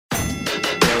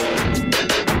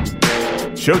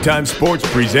Showtime Sports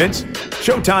presents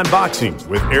Showtime Boxing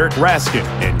with Eric Raskin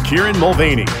and Kieran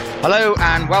Mulvaney. Hello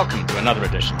and welcome to another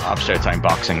edition of Showtime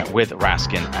Boxing with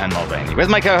Raskin and Mulvaney.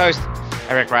 With my co-host,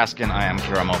 Eric Raskin, I am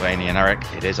Kieran Mulvaney. And Eric,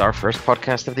 it is our first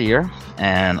podcast of the year.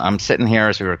 And I'm sitting here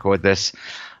as we record this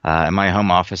in my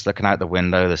home office, looking out the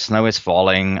window. The snow is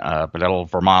falling. The little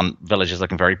Vermont village is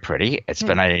looking very pretty. It's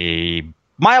been a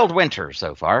mild winter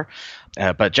so far.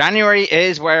 But January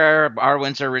is where our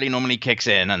winter really normally kicks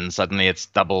in, and suddenly it's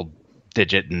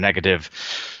double-digit negative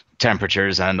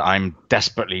temperatures, and I'm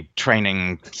desperately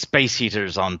training space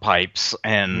heaters on pipes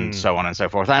and so on and so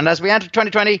forth. And as we enter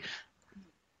 2020,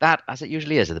 that, as it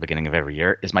usually is at the beginning of every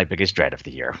year, is my biggest dread of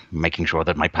the year, making sure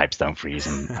that my pipes don't freeze,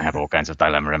 and I have all kinds of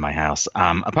dilemma in my house.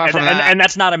 Apart from that, and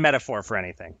that's not a metaphor for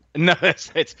anything. No,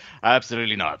 it's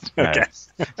absolutely not. Okay.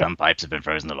 Some pipes have been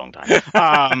frozen a long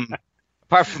time.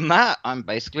 Apart from that, I'm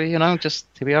basically, just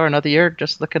here we are another year,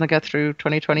 just looking to get through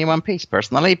 2020 in one piece,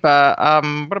 personally. But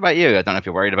what about you? I don't know if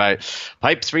you're worried about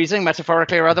pipes freezing,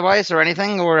 metaphorically or otherwise, or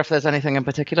anything, or if there's anything in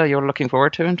particular you're looking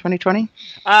forward to in 2020.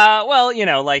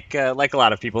 Well, like a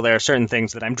lot of people, there are certain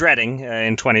things that I'm dreading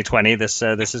in 2020. This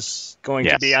is going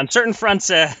to be on certain fronts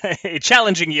a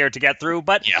challenging year to get through.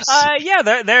 But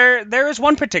there is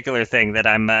one particular thing that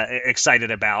I'm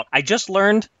excited about. I just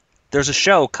learned there's a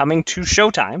show coming to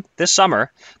Showtime this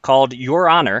summer called Your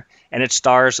Honor, and it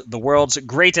stars the world's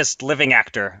greatest living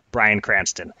actor, Bryan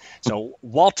Cranston. So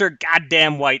Walter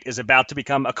Goddamn White is about to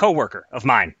become a coworker of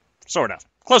mine, sort of.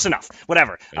 Close enough,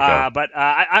 whatever. But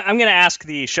I'm going to ask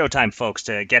the Showtime folks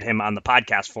to get him on the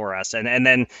podcast for us, and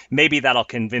then maybe that'll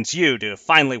convince you to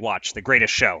finally watch the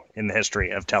greatest show in the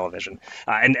history of television.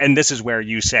 And this is where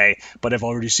you say, but I've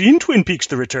already seen Twin Peaks: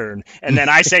 The Return. And then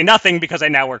I say nothing because I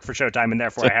now work for Showtime, and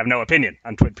therefore I have no opinion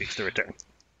on Twin Peaks: The Return.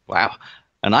 Wow.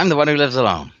 And I'm the one who lives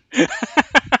alone.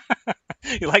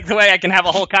 You like the way I can have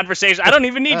a whole conversation? I don't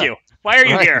even need you. Why are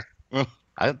you here?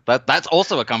 That's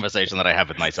also a conversation that I have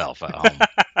with myself at home.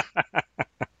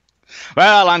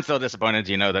 Well, I'm so disappointed,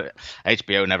 that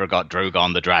HBO never got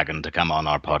Drogon the Dragon to come on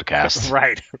our podcast.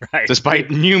 Right. Despite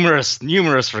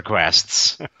numerous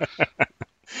requests.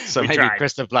 So maybe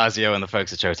Chris de Blasio and the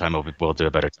folks at Showtime will do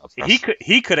a better job for us.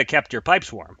 He could have kept your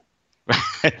pipes warm.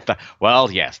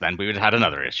 Well, yes, then we would have had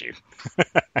another issue.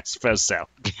 I suppose so.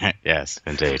 Yes,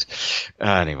 indeed.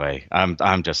 Anyway,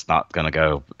 I'm just not going to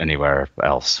go anywhere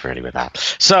else really with that.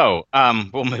 So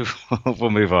we'll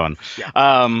move on.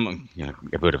 Yeah.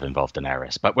 It would have involved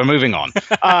Daenerys, but we're moving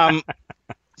on.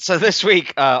 So this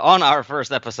week, on our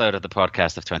first episode of the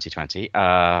podcast of 2020,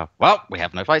 we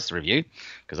have no fights to review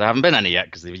because there haven't been any yet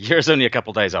because the year's only a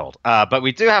couple days old. But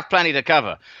we do have plenty to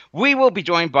cover. We will be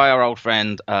joined by our old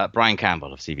friend, Brian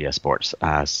Campbell of CBS Sports,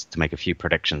 to make a few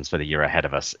predictions for the year ahead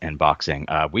of us in boxing.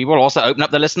 We will also open up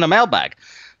the listener mailbag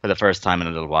for the first time in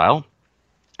a little while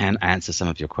and answer some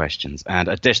of your questions. And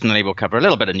additionally, we'll cover a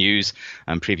little bit of news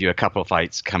and preview a couple of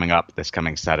fights coming up this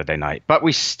coming Saturday night. But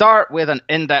we start with an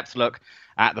in-depth look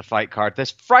at the fight card this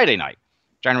Friday night,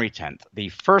 January 10th, the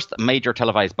first major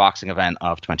televised boxing event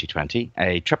of 2020,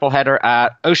 a triple header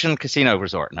at Ocean Casino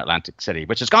Resort in Atlantic City,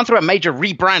 which has gone through a major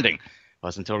rebranding.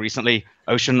 Was until recently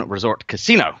Ocean Resort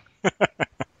Casino.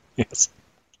 Yes.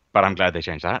 But I'm glad they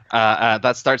changed that.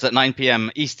 That starts at 9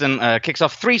 p.m. Eastern, kicks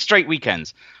off 3 straight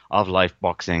weekends of live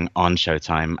boxing on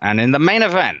Showtime. And in the main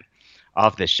event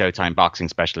of this Showtime Boxing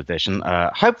Special Edition,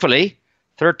 hopefully,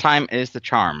 third time is the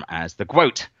charm, as the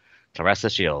GOAT,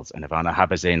 Claressa Shields and Ivana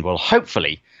Habazin will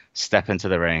hopefully step into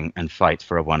the ring and fight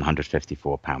for a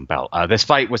 154-pound belt. This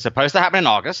fight was supposed to happen in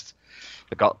August,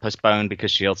 but got postponed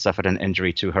because Shields suffered an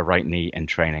injury to her right knee in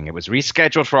training. It was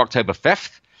rescheduled for October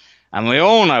 5th, and we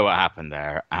all know what happened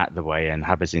there at the weigh-in.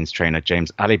 Habazin's trainer,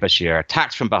 James Ali Bashir,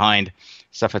 attacked from behind,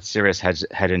 suffered serious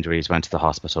head injuries, went to the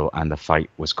hospital, and the fight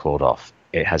was called off.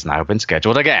 It has now been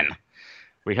scheduled again.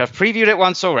 We have previewed it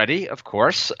once already, of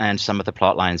course, and some of the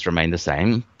plot lines remain the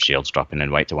same. Shields dropping in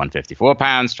weight to 154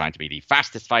 pounds, trying to be the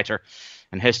fastest fighter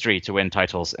in history to win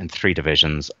titles in 3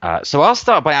 divisions. So I'll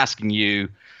start by asking you,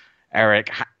 Eric,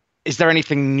 is there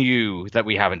anything new that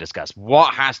we haven't discussed?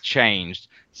 What has changed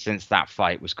since that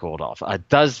fight was called off?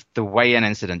 Does the weigh-in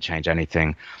incident change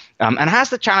anything? And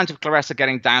has the challenge of Claressa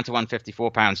getting down to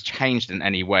 154 pounds changed in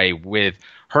any way with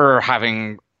her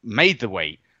having made the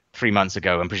weight 3 months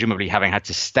ago and presumably having had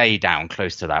to stay down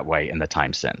close to that weight in the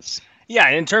time since? Yeah,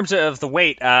 in terms of the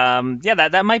weight,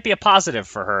 that might be a positive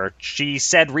for her. She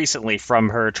said recently from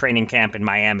her training camp in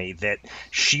Miami that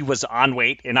she was on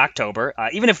weight in October.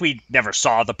 Even if we never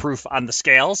saw the proof on the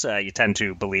scales, you tend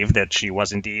to believe that she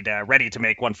was indeed ready to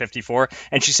make 154.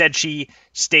 And she said she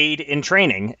stayed in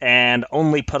training and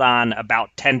only put on about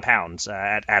 10 pounds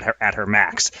at her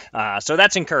max. So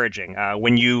that's encouraging.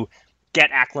 When you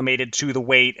get acclimated to the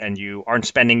weight and you aren't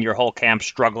spending your whole camp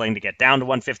struggling to get down to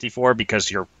 154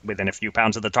 because you're within a few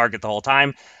pounds of the target the whole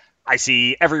time, I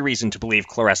see every reason to believe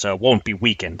Claressa won't be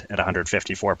weakened at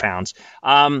 154 pounds.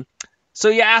 So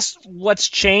you asked what's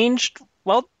changed?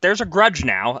 Well, there's a grudge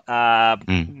now.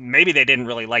 Maybe they didn't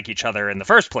really like each other in the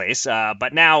first place,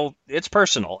 but now it's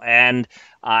personal. And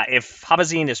if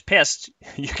Khabazin is pissed,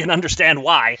 you can understand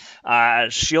why.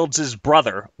 Shields'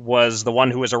 brother was the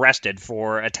one who was arrested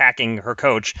for attacking her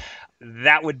coach.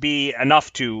 That would be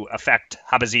enough to affect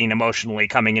Khabazin emotionally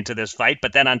coming into this fight.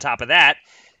 But then on top of that,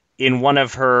 in one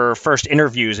of her first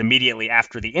interviews immediately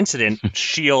after the incident,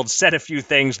 Shields said a few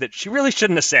things that she really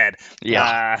shouldn't have said,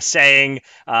 saying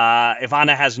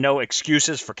Ivana has no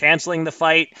excuses for canceling the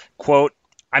fight. Quote,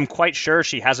 I'm quite sure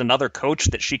she has another coach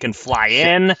that she can fly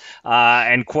in,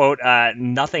 and quote,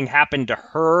 nothing happened to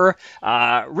her.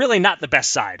 Really not the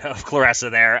best side of Claressa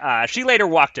there. She later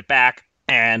walked it back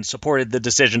and supported the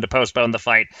decision to postpone the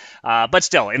fight. But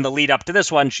still, in the lead up to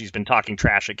this one, she's been talking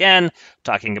trash again,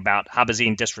 talking about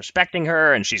Khabazin disrespecting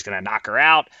her, and she's going to knock her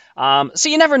out. So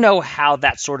you never know how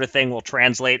that sort of thing will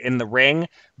translate in the ring,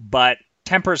 but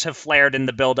tempers have flared in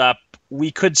the build-up.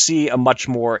 We could see a much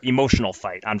more emotional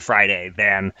fight on Friday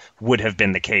than would have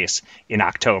been the case in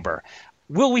October.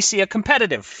 Will we see a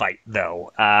competitive fight,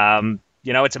 though?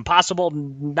 It's impossible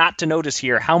not to notice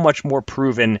here how much more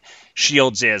proven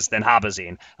Shields is than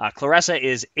Khabazin. Claressa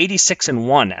is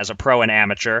 86-1 as a pro and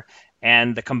amateur,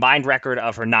 and the combined record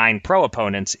of her 9 pro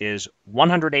opponents is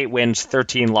 108 wins,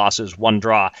 13 losses, 1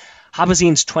 draw.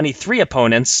 Khabazin's 23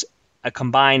 opponents, a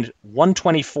combined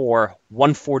 124,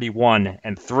 141,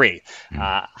 and 3.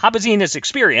 Khabazin is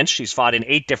experienced. She's fought in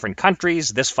 8 different countries.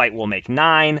 This fight will make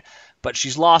 9. But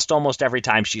she's lost almost every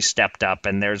time she's stepped up,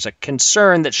 and there's a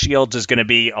concern that Shields is going to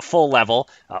be a full level,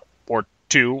 or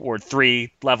 2 or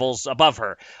 3 levels above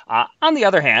her. On the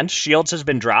other hand, Shields has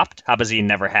been dropped. Khabazin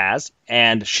never has,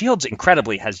 and Shields,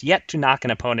 incredibly, has yet to knock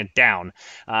an opponent down.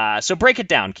 So break it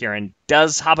down, Kieran.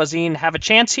 Does Khabazin have a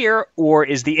chance here, or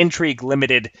is the intrigue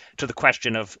limited to the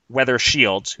question of whether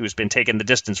Shields, who's been taking the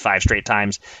distance 5 straight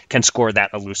times, can score that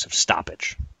elusive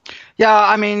stoppage? Yeah,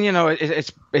 I mean,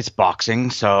 it's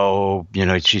boxing, so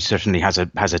she certainly has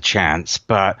a chance.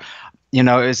 But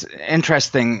it's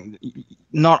interesting.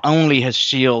 Not only has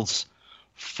Shields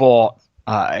fought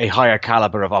a higher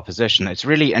caliber of opposition, it's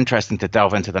really interesting to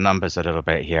delve into the numbers a little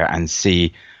bit here and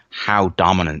see how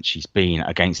dominant she's been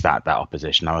against that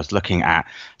opposition. I was looking at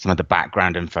some of the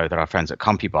background info that our friends at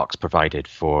CompuBox provided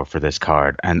for this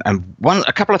card, and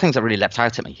a couple of things that really leapt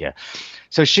out at me here.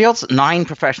 So Shields' 9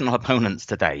 professional opponents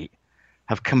to date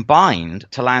have combined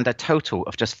to land a total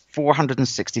of just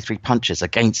 463 punches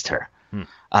against her.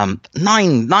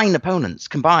 9 opponents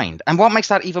combined. And what makes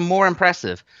that even more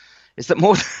impressive is that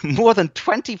more than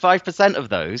 25% of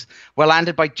those were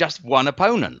landed by just one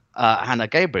opponent, Hannah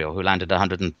Gabriel, who landed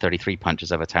 133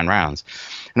 punches over 10 rounds.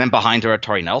 And then behind her are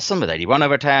Tori Nelson with 81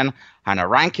 over 10, Hannah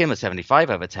Rankin with 75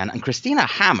 over 10, and Christina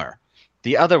Hammer,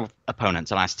 the other opponent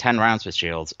to last 10 rounds with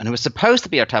Shields, and who was supposed to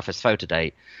be her toughest foe to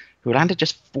date, who landed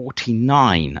just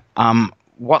 49.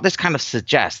 What this kind of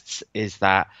suggests is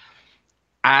that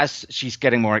as she's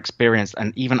getting more experienced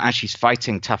and even as she's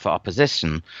fighting tougher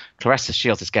opposition, Claressa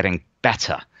Shields is getting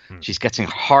better. She's getting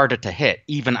harder to hit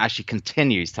even as she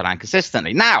continues to land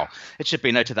consistently. Now, it should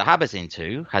be noted that Khabazin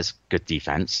too has good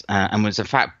defense and was in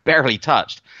fact barely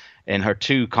touched in her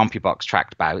 2 CompuBox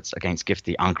tracked bouts against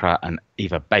Gifty Ankra and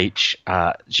Eva Baich.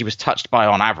 She was touched by,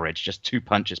 on average, just 2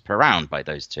 punches per round by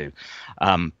those 2.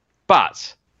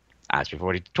 But as we've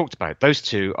already talked about, those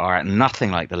 2 are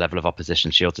nothing like the level of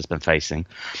opposition Shields has been facing.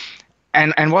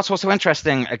 And what's also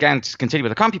interesting, again, to continue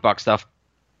with the CompuBox stuff,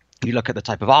 you look at the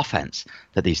type of offense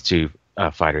that these 2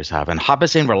 fighters have. And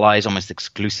Khabazin relies almost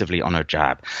exclusively on her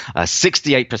jab.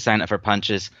 68% of her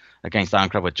punches against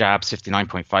Ankra with jabs,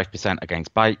 59.5%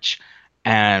 against Baich.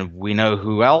 And we know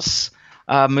who else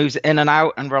moves in and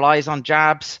out and relies on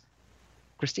jabs.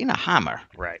 Christina Hammer,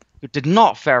 right, who did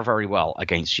not fare very well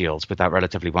against Shields with that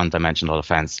relatively one-dimensional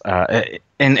offense.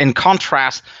 In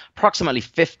contrast, approximately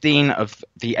 15 of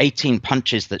the 18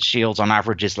 punches that Shields on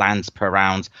average lands per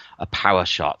round are power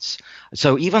shots.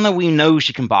 So even though we know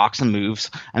she can box and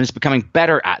moves and is becoming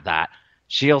better at that,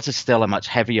 Shields is still a much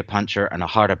heavier puncher and a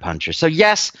harder puncher. So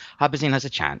yes, Habazin has a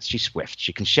chance. She's swift.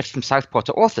 She can shift from southpaw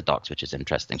to orthodox, which is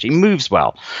interesting. She moves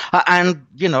well. And,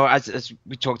 as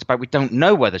we talked about, we don't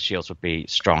know whether Shields would be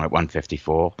strong at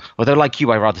 154. Although, like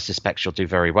you, I rather suspect she'll do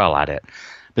very well at it.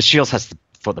 But Shields has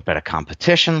for the better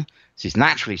competition. She's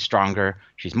naturally stronger.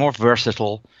 She's more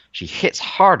versatile. She hits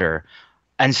harder.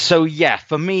 And so, yeah,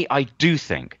 for me, I do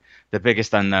think the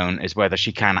biggest unknown is whether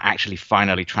she can actually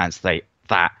finally translate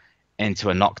that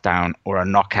into a knockdown or a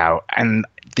knockout. And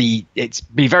it's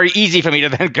be very easy for me to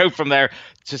then go from there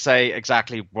to say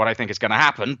exactly what I think is going to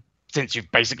happen, since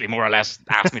you've basically more or less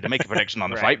asked me to make a prediction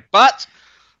on the fight. But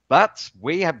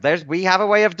we have a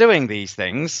way of doing these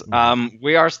things.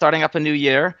 We are starting up a new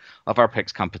year of our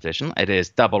picks competition. It is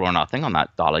double or nothing on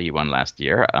that dollar you won last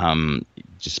year,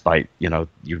 despite you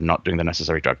not doing the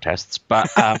necessary drug tests.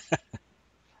 But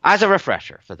as a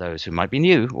refresher for those who might be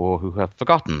new or who have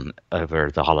forgotten over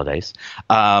the holidays,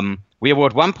 we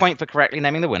award 1 point for correctly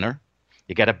naming the winner.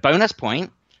 You get a bonus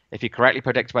point if you correctly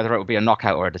predict whether it will be a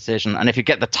knockout or a decision. And if you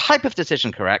get the type of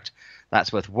decision correct,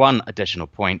 that's worth 1 additional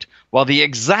point, while the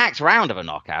exact round of a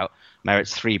knockout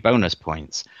merits 3 bonus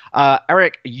points.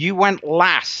 Eric, you went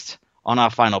last on our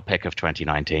final pick of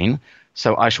 2019,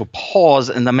 so I shall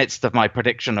pause in the midst of my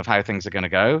prediction of how things are going to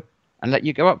go and let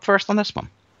you go up first on this one.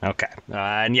 Okay.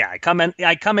 And yeah, I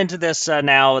come into this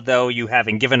now, though, you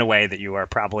having given away that you are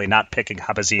probably not picking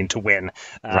Habazin to win.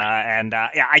 Right.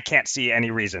 I can't see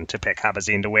any reason to pick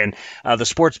Habazin to win. The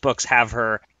sports books have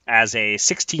her as a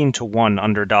 16-1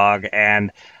 underdog,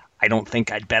 and I don't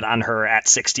think I'd bet on her at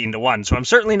 16-1. So I'm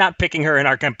certainly not picking her in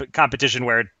our competition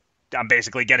where I'm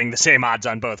basically getting the same odds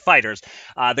on both fighters.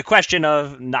 The question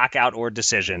of knockout or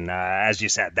decision, as you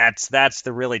said, that's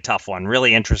the really tough one,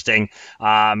 really interesting.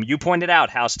 You pointed out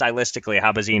how stylistically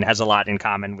Habazin has a lot in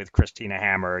common with Christina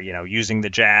Hammer, using the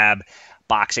jab,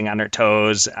 boxing on her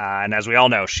toes. And as we all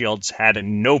know, Shields had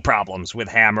no problems with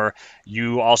Hammer.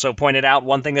 You also pointed out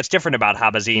one thing that's different about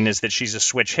Habazin is that she's a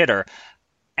switch hitter.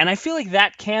 And I feel like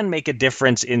that can make a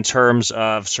difference in terms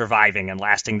of surviving and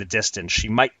lasting the distance. She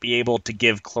might be able to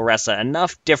give Claressa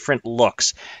enough different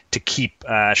looks to keep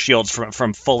Shields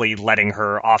from fully letting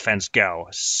her offense go.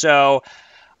 So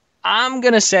I'm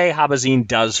going to say Habazin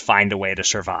does find a way to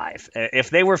survive. If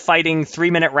they were fighting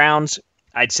 3-minute rounds,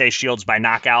 I'd say Shields by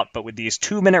knockout. But with these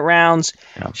 2-minute rounds,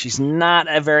 she's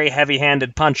not a very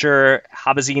heavy-handed puncher.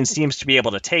 Habazin seems to be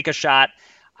able to take a shot.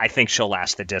 I think she'll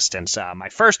last the distance. My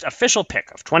first official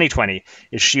pick of 2020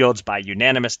 is Shields by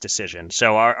unanimous decision.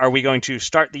 So are we going to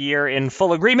start the year in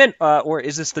full agreement, or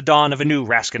is this the dawn of a new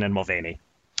Raskin and Mulvaney?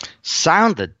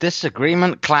 Sound the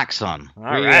disagreement klaxon. All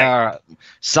right.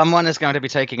 Someone is going to be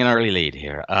taking an early lead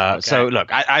here. Okay. So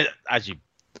look, I as you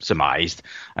surmised,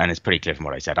 and it's pretty clear from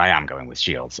what I said, I am going with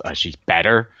Shields. She's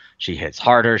better. She hits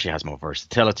harder. She has more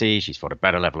versatility. She's fought a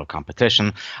better level of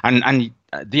competition. And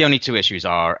the only two issues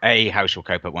are, A, how she'll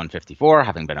cope at 154,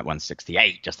 having been at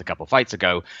 168 just a couple of fights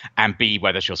ago, and B,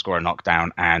 whether she'll score a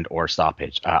knockdown and or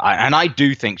stoppage. And I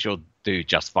do think she'll do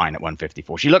just fine at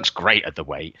 154. She looks great at the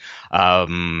weight.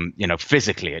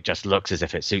 Physically, it just looks as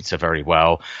if it suits her very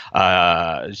well.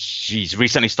 She's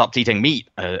recently stopped eating meat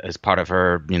as part of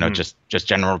her, just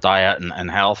general diet and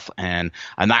health. And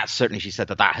that's certainly, she said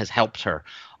that has helped her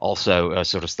also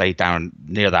sort of stay down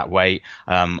near that weight.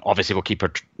 Obviously, will keep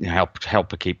her,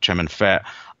 help her keep trim and fit.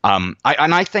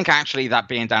 I think actually that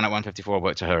being down at 154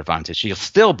 worked to her advantage. She'll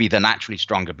still be the naturally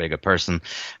stronger, bigger person,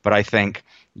 but I think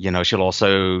she'll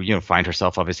also find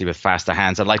herself obviously with faster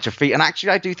hands and lighter feet. And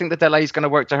actually, I do think the delay is going to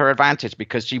work to her advantage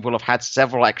because she will have had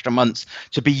several extra months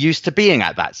to be used to being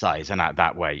at that size and at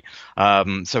that weight.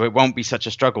 So it won't be such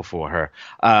a struggle for her.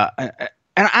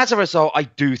 And as a result, I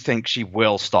do think she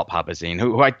will stop Habazin,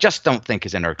 who I just don't think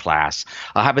is in her class.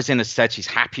 Habazin has said she's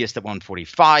happiest at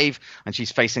 145, and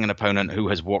she's facing an opponent who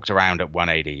has walked around at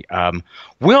 180.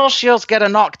 Will Shields get a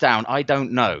knockdown? I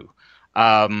don't know.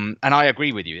 And I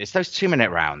agree with you. It's those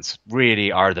 2-minute rounds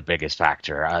really are the biggest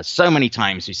factor. So many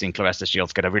times we've seen Claressa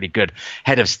Shields get a really good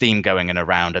head of steam going in a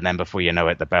round, and then before you know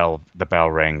it, the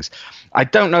bell rings. I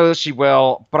don't know if she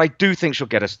will, but I do think she'll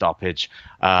get a stoppage.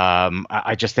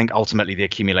 I just think ultimately the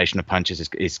accumulation of punches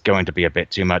is going to be a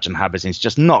bit too much, and Habazin's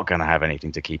just not going to have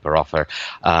anything to keep her off her.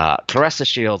 Claressa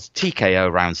Shields,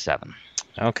 TKO round 7.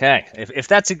 Okay. If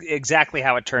that's exactly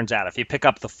how it turns out, if you pick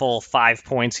up the full 5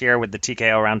 points here with the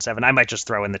TKO round 7, I might just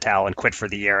throw in the towel and quit for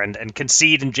the year and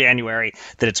concede in January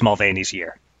that it's Mulvaney's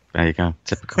year. There you go.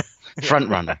 Typical. Front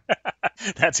runner.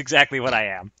 That's exactly what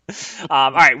I am.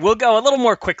 All right, we'll go a little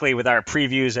more quickly with our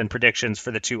previews and predictions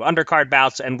for the two undercard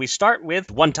bouts, and we start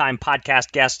with one-time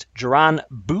podcast guest Jaron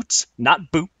Boots,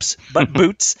 not Boops, but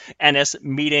Boots Ennis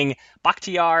meeting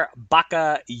Bakhtiar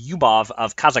Bakayubov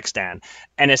of Kazakhstan.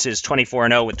 Ennis is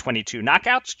 24-0 with 22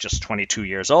 knockouts, just 22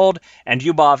 years old, and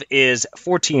Yubov is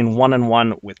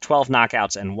 14-1-1 with 12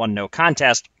 knockouts and 1 no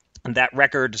contest. That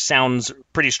record sounds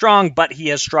pretty strong, but he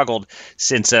has struggled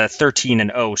since a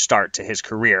 13-0 start to his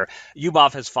career.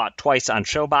 Yubov has fought twice on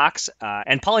Showbox,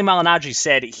 and Paulie Malignaggi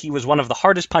said he was one of the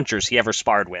hardest punchers he ever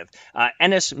sparred with.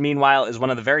 Ennis, meanwhile, is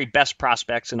one of the very best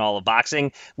prospects in all of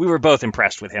boxing. We were both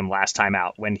impressed with him last time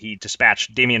out when he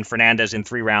dispatched Damian Fernandez in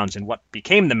 3 rounds in what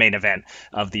became the main event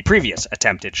of the previous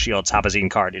attempted Shields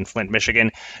Habazin card in Flint, Michigan.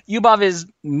 Yubov is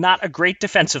not a great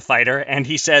defensive fighter, and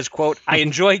he says, quote, "I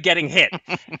enjoy getting hit."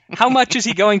 How much is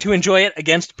he going to enjoy it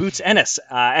against Boots Ennis?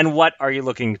 And what are you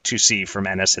looking to see from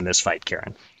Ennis in this fight,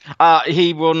 Kieran?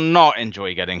 He will not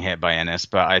enjoy getting hit by Ennis,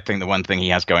 but I think the one thing he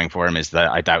has going for him is that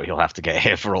I doubt he'll have to get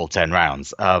hit for all 10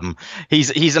 rounds.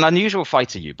 He's an unusual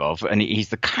fighter, Yubov, and he's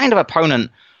the kind of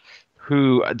opponent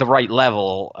who, at the right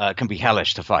level, can be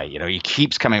hellish to fight. You know, he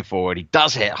keeps coming forward, he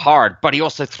does hit hard, but he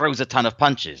also throws a ton of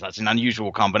punches. That's an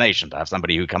unusual combination to have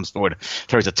somebody who comes forward,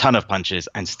 throws a ton of punches,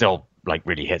 and still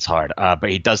really hits hard. But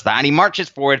he does that, and he marches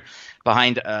forward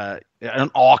behind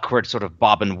an awkward sort of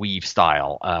bob and weave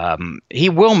style. He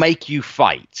will make you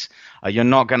fight. You're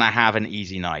not going to have an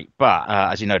easy night. But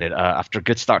as you noted, after a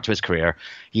good start to his career,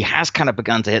 he has kind of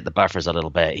begun to hit the buffers a little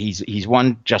bit. He's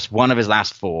won just one of his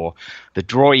last 4. The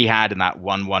draw he had in that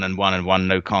 1-1-1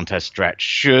 no contest stretch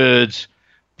should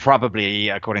probably,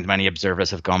 according to many observers,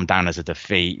 have gone down as a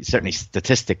defeat. Certainly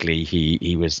statistically,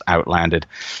 he was outlanded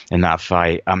in that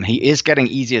fight. He is getting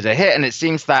easier to hit, and it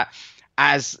seems that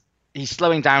as he's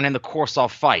slowing down in the course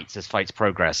of fights, as fights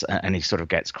progress, and he sort of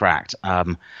gets cracked.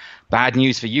 Bad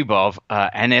news for Yubov.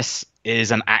 Ennis is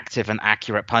an active and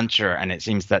accurate puncher, and it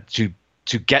seems that to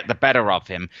get the better of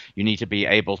him, you need to be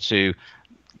able to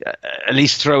at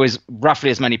least throw roughly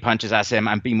as many punches as him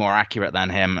and be more accurate than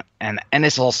him. And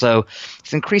Ennis also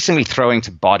is increasingly throwing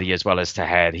to body as well as to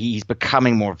head. He's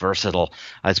becoming more versatile,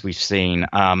 as we've seen.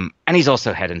 And he's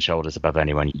also head and shoulders above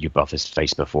anyone Yubov has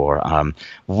faced before.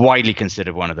 Widely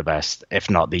considered one of the best, if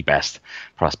not the best,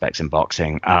 prospects in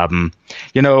boxing.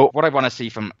 What I want to see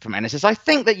from Ennis is I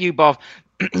think that Yubov,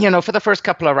 for the first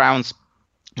couple of rounds,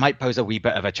 might pose a wee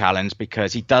bit of a challenge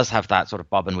because he does have that sort of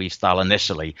bob and weave style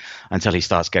initially until he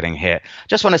starts getting hit.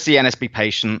 Just want to see Ennis be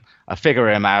patient, figure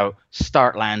him out,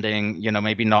 start landing,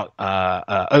 maybe not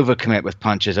overcommit with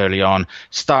punches early on,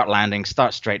 start landing,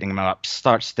 start straightening him up,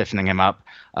 start stiffening him up,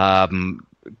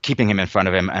 keeping him in front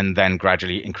of him, and then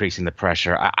gradually increasing the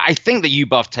pressure. I think that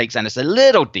Yubov takes Ennis a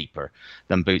little deeper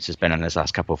than Boots has been in his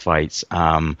last couple of fights.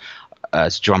 John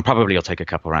probably will take a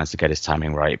couple of rounds to get his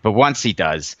timing right. But once he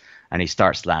does, and he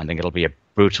starts landing, it'll be a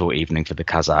brutal evening for the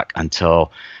Kazakh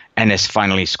until Ennis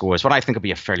finally scores what I think will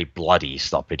be a fairly bloody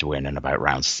stoppage win in about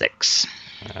round 6.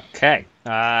 Okay.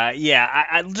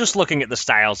 I'm just looking at the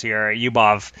styles here.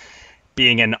 Yubov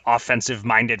being an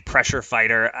offensive-minded pressure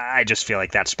fighter, I just feel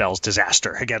like that spells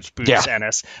disaster against Boots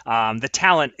Ennis. The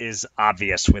talent is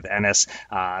obvious with Ennis.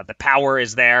 The power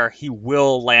is there. He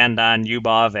will land on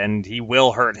Yubov, and he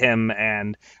will hurt him,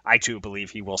 and I, too,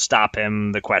 believe he will stop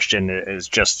him. The question is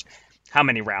just how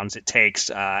many rounds it takes.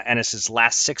 Ennis's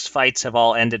last 6 fights have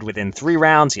all ended within 3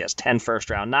 rounds. He has 10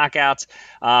 first-round knockouts.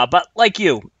 But like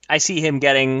you, I see him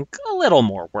getting a little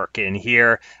more work in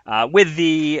here with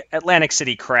the Atlantic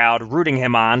City crowd rooting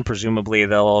him on. Presumably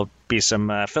there'll be some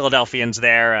Philadelphians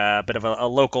there, a bit of a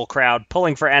local crowd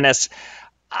pulling for Ennis.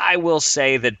 I will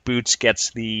say that Boots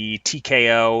gets the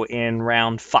TKO in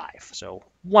round 5, so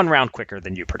 1 round quicker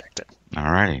than you predicted.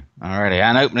 Alrighty.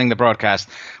 And opening the broadcast,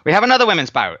 we have another women's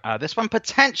bout. This one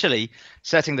potentially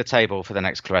setting the table for the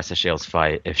next Claressa Shields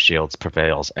fight if Shields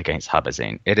prevails against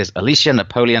Habazin. It is Alicia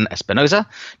Napoleon Espinosa,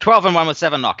 12-1 with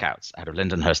 7 knockouts out of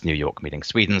Lindenhurst, New York, meeting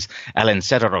Sweden's Ellen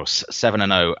Cederros,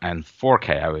 7-0 and 4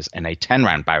 KOs in a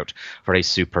 10-round bout for a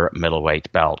super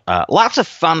middleweight belt. Lots of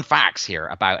fun facts here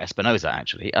about Espinosa,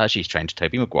 actually. She's trained to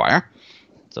Toby Maguire.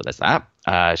 So there's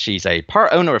that. She's a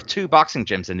part owner of 2 boxing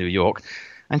gyms in New York,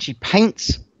 and she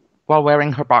paints while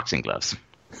wearing her boxing gloves.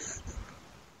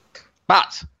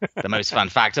 But the most fun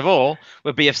fact of all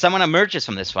would be if someone emerges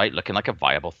from this fight looking like a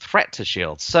viable threat to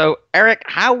Shields. So, Eric,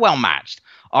 how well matched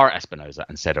are Espinosa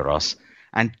and Cederros?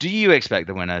 And do you expect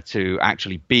the winner to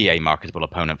actually be a marketable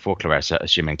opponent for Claressa,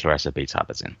 assuming Claressa beats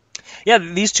Habazin? Yeah,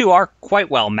 these two are quite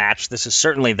well matched. This is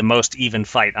certainly the most even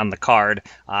fight on the card.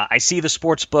 I see the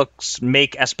sports books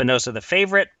make Espinosa the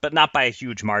favorite, but not by a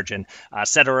huge margin.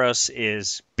 Cederos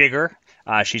is bigger.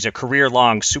 She's a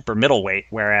career-long super middleweight,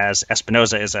 whereas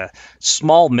Espinosa is a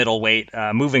small middleweight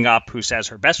moving up who says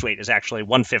her best weight is actually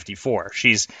 154.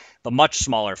 She's the much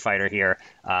smaller fighter here,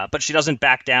 but she doesn't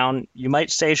back down. You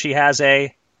might say she has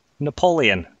a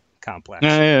Napoleon complex.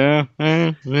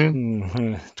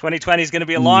 2020 is going to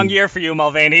be a long year for you,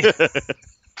 Mulvaney.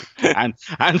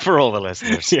 and for all the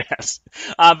listeners. Yes.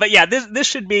 But yeah, this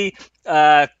should be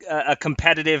a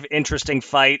competitive, interesting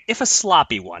fight, if a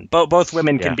sloppy one. Both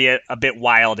women can be a bit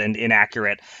wild and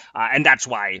inaccurate, and that's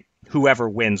why whoever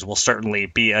wins will certainly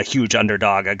be a huge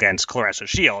underdog against Claressa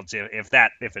Shields if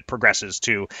it progresses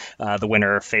to the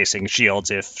winner facing Shields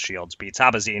if Shields beats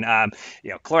Habazin.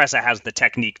 Claressa has the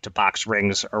technique to box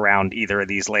rings around either of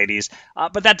these ladies,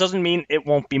 but that doesn't mean it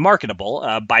won't be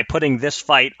marketable. By putting this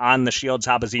fight on the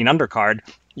Shields-Habazin undercard,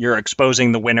 you're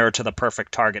exposing the winner to the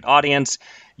perfect target audience.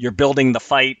 You're building the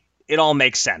fight. It all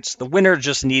makes sense. The winner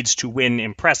just needs to win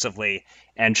impressively,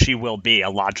 and she will be a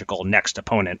logical next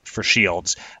opponent for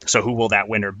Shields. So who will that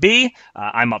winner be?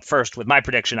 I'm up first with my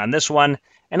prediction on this one,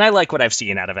 and I like what I've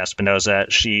seen out of Espinosa.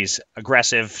 She's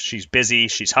aggressive, she's busy,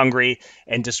 she's hungry,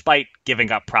 and despite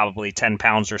giving up probably 10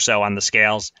 pounds or so on the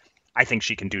scales, I think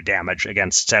she can do damage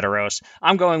against Cederos.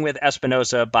 I'm going with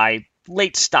Espinosa by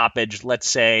late stoppage, let's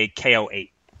say KO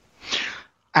 8.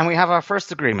 And we have our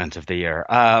first agreement of the year.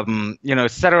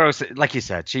 Cederos, like you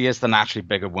said, she is the naturally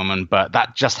bigger woman, but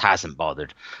that just hasn't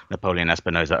bothered Napoleon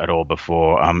Espinosa at all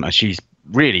before. She's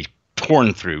really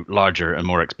torn through larger and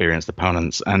more experienced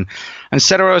opponents. And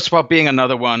Cederos, while being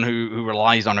another one who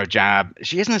relies on her jab,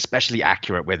 she isn't especially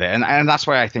accurate with it. And that's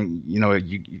why I think,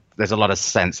 there's a lot of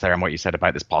sense there in what you said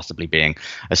about this possibly being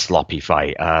a sloppy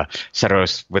fight.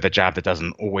 Cederos with a jab that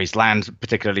doesn't always land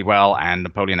particularly well, and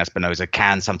Napoleon Espinosa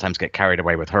can sometimes get carried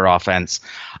away with her offense.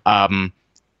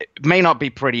 It may not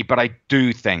be pretty, but I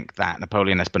do think that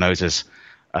Napoleon Espinosa's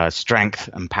strength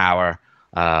and power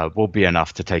will be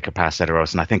enough to take her past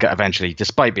Cederos. And I think eventually,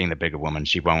 despite being the bigger woman,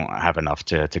 she won't have enough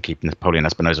to keep Napoleon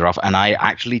Espinosa off. And I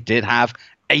actually did have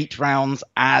 8 rounds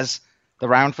as the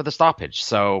round for the stoppage.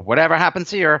 So whatever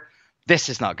happens here, this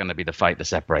is not going to be the fight that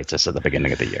separates us at the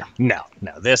beginning of the year. No.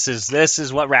 This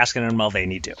is what Raskin and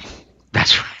Mulvaney do.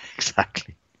 That's right.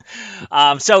 Exactly.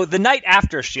 So the night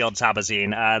after Shields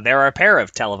Habazin, there are a pair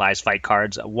of televised fight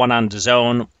cards, one on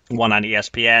DAZN, one on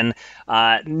ESPN.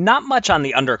 Not much on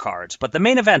the undercards, but the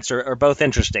main events are both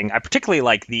interesting. I particularly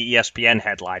like the ESPN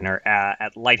headliner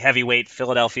at light heavyweight,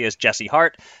 Philadelphia's Jesse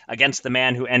Hart against the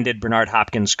man who ended Bernard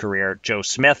Hopkins' career, Joe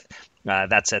Smith.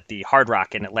 That's at the Hard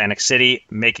Rock in Atlantic City,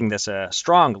 making this a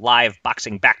strong live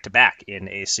boxing back-to-back in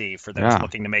AC for those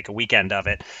looking to make a weekend of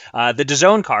it. The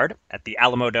DAZN card at the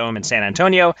Alamo Dome in San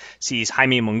Antonio sees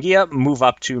Jaime Munguia move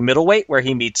up to middleweight where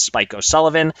he meets Spike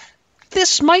O'Sullivan.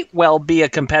 This might well be a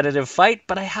competitive fight,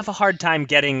 but I have a hard time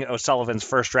getting O'Sullivan's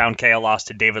first-round KO loss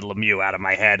to David Lemieux out of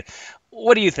my head.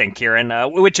 What do you think, Kieran?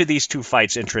 Which of these two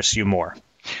fights interests you more?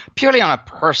 Purely on a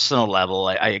personal level,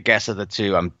 I guess of the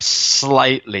two, I'm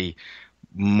slightly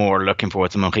more looking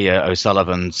forward to Munguia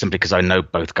O'Sullivan simply because I know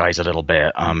both guys a little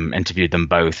bit, interviewed them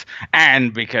both,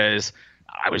 and because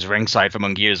I was ringside for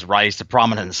Munguia's rise to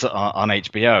prominence on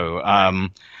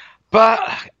HBO. But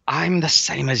I'm the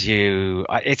same as you.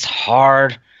 It's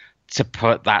hard to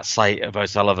put that sight of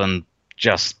O'Sullivan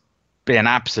just being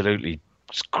absolutely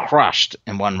crushed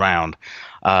in one round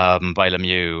by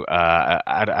Lemieux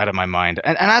out of my mind.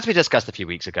 And as we discussed a few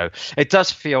weeks ago, it does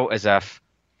feel as if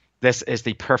this is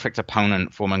the perfect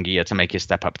opponent for Munguia to make his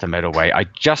step up to middleweight. I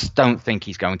just don't think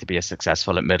he's going to be as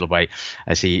successful at middleweight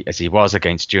as he was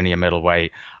against junior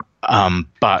middleweight.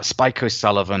 But Spike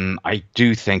O'Sullivan, I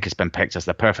do think, has been picked as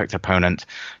the perfect opponent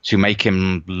to make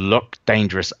him look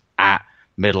dangerous at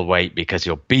middleweight because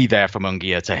he'll be there for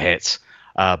Munguia to hit.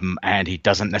 And he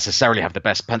doesn't necessarily have the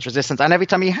best punch resistance. And every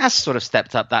time he has sort of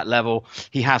stepped up that level,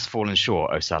 he has fallen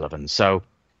short, O'Sullivan. So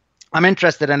I'm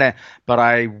interested in it, but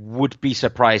I would be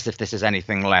surprised if this is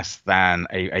anything less than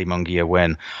a Munguia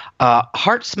win.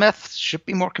 Hart Smith should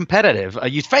be more competitive.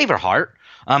 You'd favor Hart.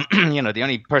 The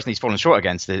only person he's fallen short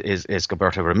against is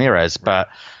Gilberto Ramirez. But,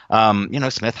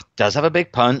 Smith does have a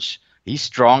big punch. He's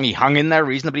strong. He hung in there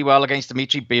reasonably well against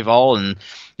Dimitri Bivol, and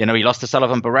he lost to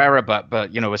Sullivan Barrera,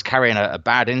 but was carrying a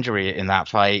bad injury in that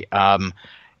fight.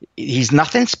 He's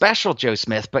nothing special, Joe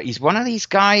Smith, but he's one of these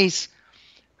guys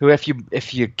who,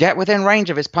 if you get within range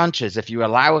of his punches, if you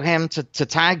allow him to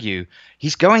tag you,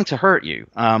 he's going to hurt you.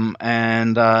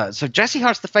 So Jesse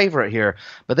Hart's the favorite here,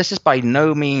 but this is by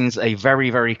no means a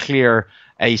very, very clear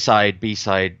A-side,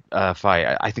 B-side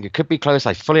fight. I think it could be close.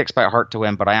 I fully expect Hart to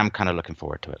win, but I am kind of looking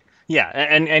forward to it. Yeah,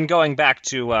 and going back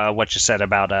to what you said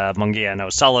about Munguia and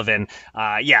O'Sullivan,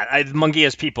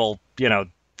 Munguia's people,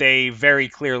 they very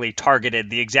clearly targeted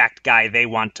the exact guy they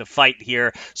want to fight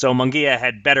here. So Munguia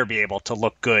had better be able to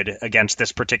look good against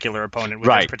this particular opponent with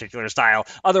this particular style.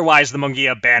 Otherwise, the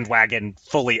Munguia bandwagon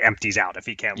fully empties out if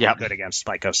he can't look good against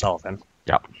Spike O'Sullivan.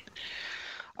 Yep.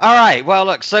 All right. Well,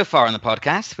 look, so far on the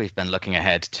podcast, we've been looking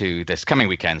ahead to this coming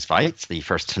weekend's fights, the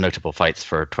first notable fights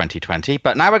for 2020.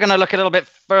 But now we're going to look a little bit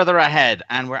further ahead,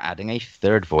 and we're adding a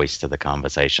third voice to the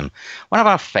conversation. One of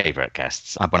our favorite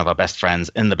guests, one of our best friends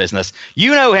in the business.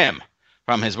 You know him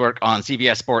from his work on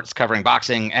CBS Sports covering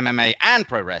boxing, MMA, and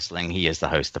pro wrestling. He is the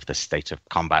host of the State of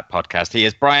Combat podcast. He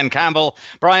is Brian Campbell.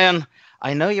 Brian,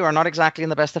 I know you are not exactly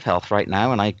in the best of health right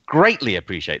now, and I greatly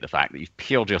appreciate the fact that you've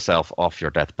peeled yourself off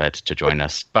your deathbed to join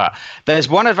us. But there's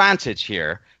one advantage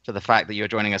here to the fact that you're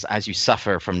joining us as you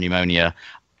suffer from pneumonia.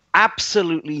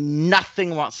 Absolutely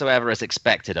nothing whatsoever is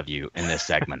expected of you in this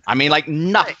segment. I mean, like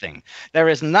nothing. There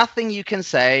is nothing you can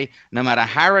say, no matter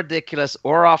how ridiculous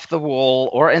or off the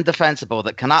wall or indefensible,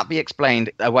 that cannot be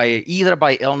explained away either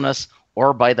by illness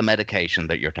or by the medication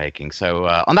that you're taking. So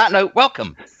on that note,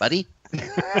 welcome, buddy.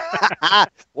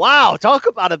 Wow, talk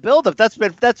about a buildup.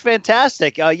 That's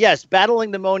fantastic. Yes,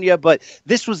 battling pneumonia, but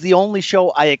this was the only show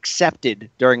I accepted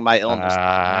during my illness.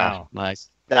 Wow, nice.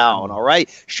 Down, all right.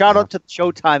 Shout out to the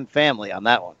Showtime family on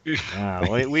that one.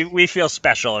 We feel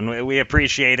special and we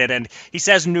appreciate it. And he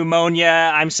says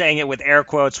pneumonia. I'm saying it with air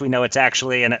quotes. We know it's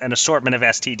actually an assortment of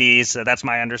STDs. So that's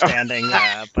my understanding.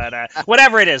 But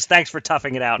whatever it is, thanks for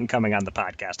toughing it out and coming on the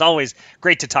podcast. Always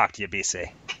great to talk to you, BC.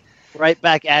 Right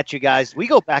back at you guys. We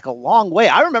go back a long way.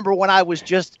 I remember when I was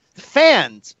just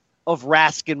fans of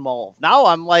Raskin Mulv. Now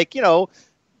I'm like, brothers.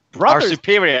 Our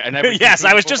superior and everything. Yes,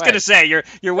 I was just going to say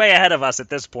you're way ahead of us at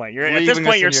this point.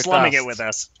 You're slumming it with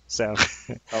us. So,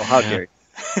 how dare you?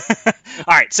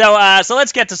 All right, so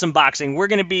let's get to some boxing. We're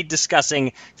going to be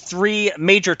discussing 3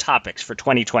 major topics for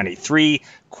 2020. 3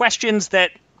 questions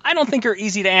that I don't think are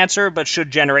easy to answer, but should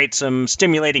generate some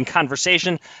stimulating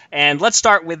conversation. And let's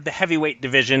start with the heavyweight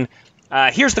division.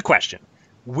 Here's the question.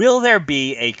 Will there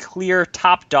be a clear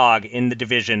top dog in the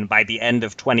division by the end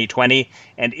of 2020?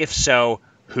 And if so,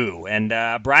 who? And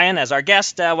Brian, as our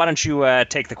guest, why don't you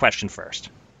take the question first?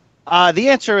 The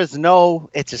answer is no.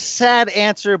 It's a sad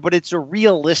answer, but it's a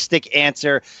realistic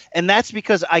answer. And that's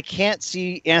because I can't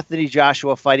see Anthony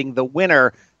Joshua fighting the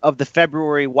winner of the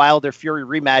February Wilder-Fury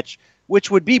rematch, which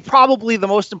would be probably the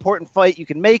most important fight you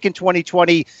can make in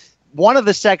 2020, one of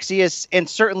the sexiest, and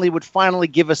certainly would finally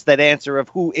give us that answer of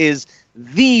who is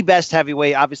the best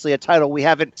heavyweight, obviously a title we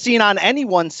haven't seen on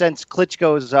anyone since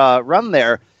Klitschko's run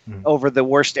there over the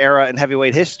worst era in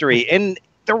heavyweight history. And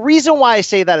the reason why I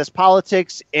say that is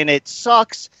politics, and it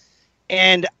sucks,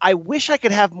 and I wish I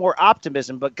could have more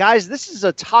optimism. But, guys, this is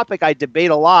a topic I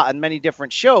debate a lot on many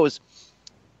different shows.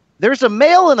 There's a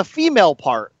male and a female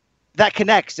part that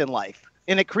connects in life,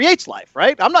 and it creates life,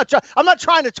 right? I'm not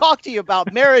trying to talk to you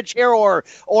about marriage here or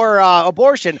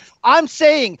abortion. I'm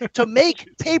saying to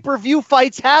make pay-per-view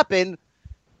fights happen,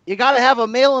 you got to have a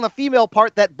male and a female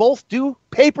part that both do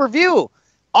pay-per-view.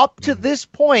 Up to this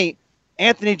point,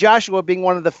 Anthony Joshua being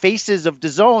one of the faces of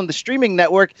DAZN, the streaming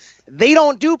network, they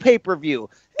don't do pay-per-view.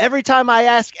 Every time I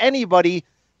ask anybody,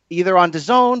 either on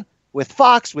DAZN, with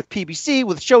Fox, with PBC,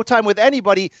 with Showtime, with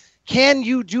anybody, can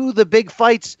you do the big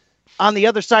fights on the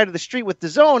other side of the street with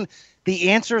DAZN?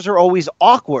 The answers are always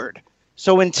awkward.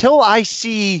 So until I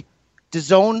see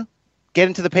DAZN get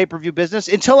into the pay-per-view business,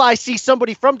 until I see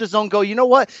somebody from DAZN go, you know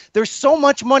what, there's so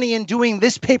much money in doing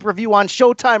this pay-per-view on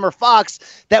Showtime or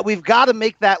Fox that we've got to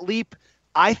make that leap,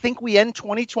 I think we end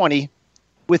 2020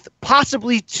 with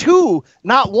possibly 2,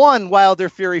 not 1,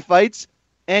 Wilder-Fury fights,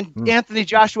 and Anthony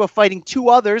Joshua fighting 2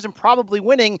 others and probably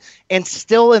winning, and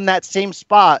still in that same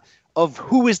spot of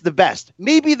who is the best.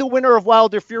 Maybe the winner of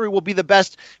Wilder-Fury will be the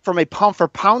best from a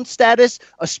pound-for-pound status,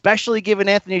 especially given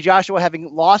Anthony Joshua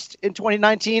having lost in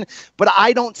 2019. But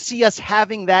I don't see us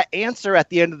having that answer at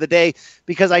the end of the day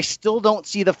because I still don't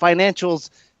see the financials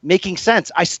making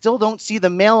sense. I still don't see the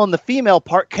male and the female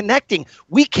part connecting.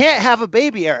 We can't have a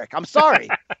baby, Eric. I'm sorry.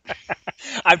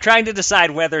 I'm trying to decide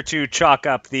whether to chalk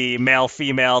up the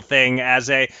male-female thing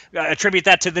as attribute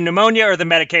that to the pneumonia or the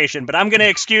medication, but I'm going to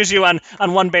excuse you on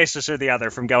one basis or the other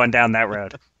from going down that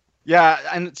road. Yeah,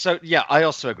 and so, I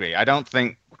also agree. I don't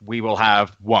think we will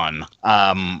have one.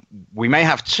 We may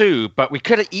have two, but we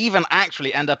could even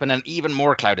actually end up in an even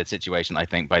more clouded situation, I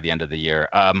think, by the end of the year.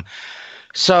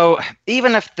 So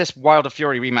even if this Wilder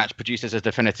Fury rematch produces a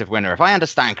definitive winner, if I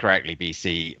understand correctly,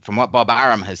 BC, from what Bob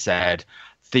Arum has said,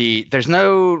 there's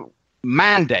no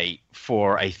mandate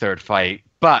for a third fight.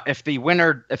 But if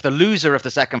the loser of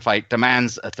the second fight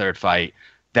demands a third fight,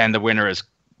 then the winner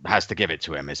has to give it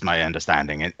to him, is my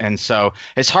understanding. And so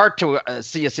it's hard to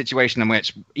see a situation in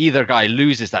which either guy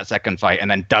loses that second fight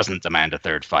and then doesn't demand a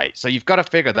third fight. So you've got to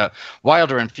figure that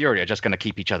Wilder and Fury are just going to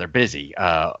keep each other busy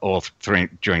during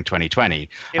 2020.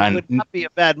 It would not be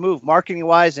a bad move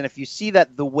marketing-wise, and if you see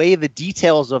that the way the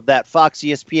details of that Fox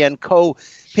ESPN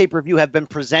pay-per-view have been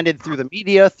presented through the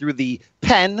media, through the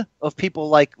pen of people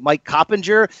like Mike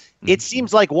Coppinger, it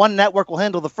seems like one network will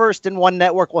handle the first and one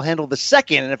network will handle the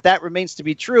second. And if that remains to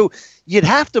be true, you'd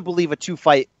have to believe a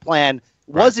two-fight plan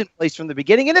was in place from the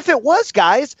beginning. And if it was,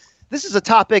 guys, this is a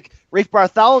topic Rafe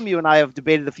Bartholomew and I have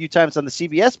debated a few times on the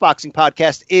CBS Boxing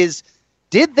Podcast, is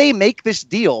did they make this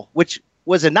deal, which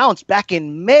was announced back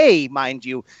in May, mind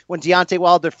you, when Deontay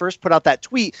Wilder first put out that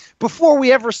tweet, before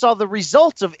we ever saw the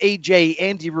results of AJ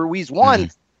Andy Ruiz 1,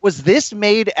 was this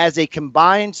made as a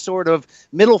combined sort of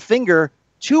middle finger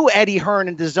to Eddie Hearn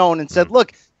and DAZN and said,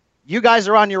 look, you guys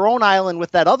are on your own island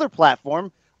with that other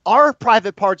platform. Our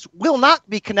private parts will not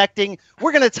be connecting.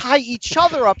 We're going to tie each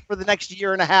other up for the next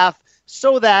year and a half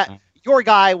so that your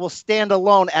guy will stand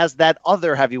alone as that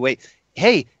other heavyweight.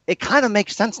 Hey, it kind of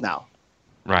makes sense now.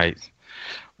 Right.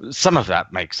 Some of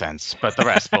that makes sense, but the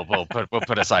rest we'll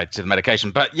put aside to the medication.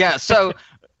 But yeah, so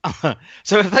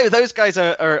if those guys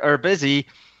are busy,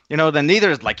 then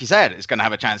neither, like you said, is going to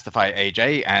have a chance to fight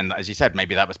AJ. And as you said,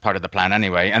 maybe that was part of the plan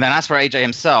anyway. And then as for AJ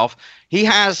himself,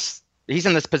 he's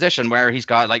in this position where he's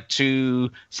got like 2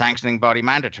 sanctioning body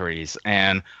mandatories.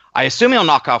 And I assume he'll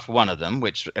knock off one of them,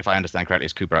 which, if I understand correctly,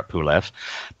 is Kubrat Pulev.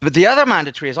 But the other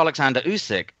mandatory is Alexander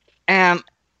Usyk. And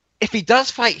if he does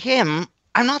fight him,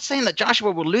 I'm not saying that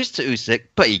Joshua will lose to Usyk,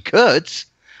 but he could,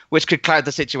 which could cloud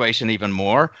the situation even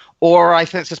more. Or I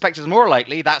suspect it's more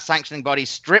likely that sanctioning body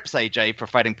strips AJ for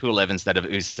fighting Pulev instead of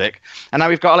Usyk. And now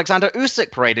we've got Alexander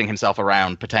Usyk parading himself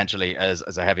around potentially as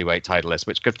a heavyweight titleist,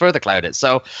 which could further cloud it.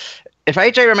 So if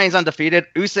AJ remains undefeated,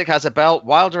 Usyk has a belt,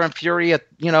 Wilder and Fury,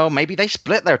 maybe they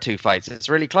split their 2 fights. It's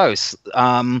really close.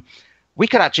 We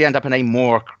could actually end up in a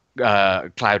more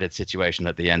clouded situation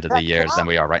at the end of the year than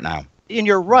we are right now. And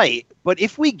you're right. But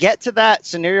if we get to that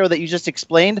scenario that you just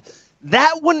explained,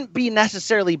 that wouldn't be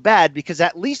necessarily bad because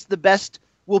at least the best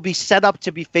will be set up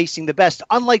to be facing the best.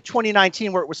 Unlike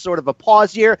 2019, where it was sort of a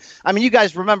pause year. I mean, you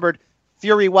guys remembered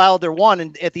Fury Wilder 1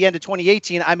 and at the end of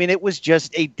 2018. I mean, it was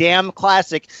just a damn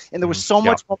classic. And there was so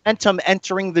much momentum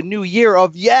entering the new year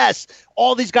of, yes,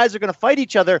 all these guys are going to fight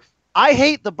each other. I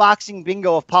hate the boxing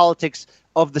bingo of politics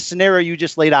of the scenario you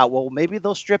just laid out. Well, maybe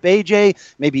they'll strip AJ.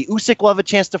 Maybe Usyk will have a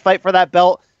chance to fight for that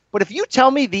belt. But if you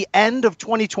tell me the end of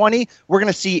 2020, we're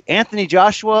going to see Anthony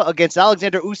Joshua against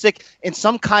Alexander Usyk in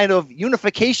some kind of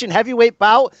unification heavyweight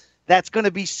bout that's going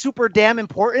to be super damn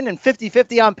important and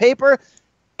 50-50 on paper,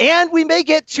 and we may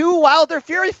get 2 Wilder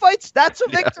Fury fights, that's a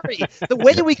victory. The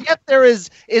way we get there is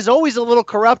always a little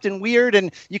corrupt and weird,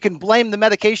 and you can blame the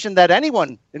medication that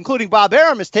anyone, including Bob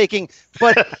Arum, is taking,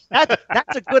 but that's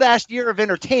a good-ass year of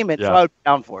entertainment, so I would be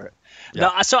down for it. Yeah.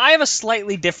 No, so I have a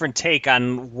slightly different take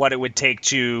on what it would take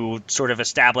to sort of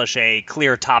establish a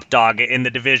clear top dog in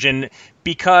the division,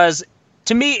 because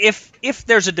to me, if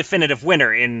there's a definitive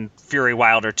winner in Fury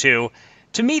Wilder 2,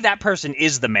 to me that person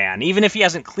is the man. Even if he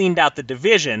hasn't cleaned out the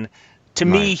division, to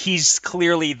me he's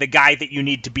clearly the guy that you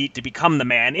need to beat to become the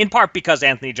man, in part because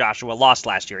Anthony Joshua lost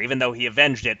last year, even though he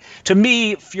avenged it. To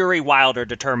me, Fury Wilder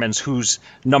determines who's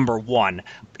number 1,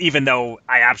 even though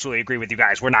I absolutely agree with you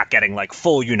guys. We're not getting like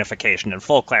full unification and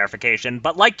full clarification.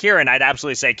 But like Kieran, I'd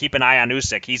absolutely say keep an eye on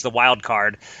Usyk. He's the wild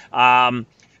card.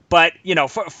 But,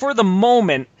 for the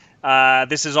moment,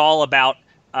 this is all about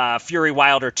Fury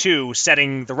Wilder 2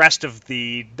 setting the rest of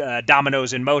the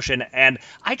dominoes in motion, and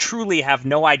I truly have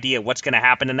no idea what's going to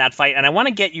happen in that fight, and I want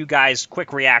to get you guys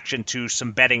quick reaction to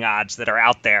some betting odds that are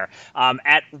out there.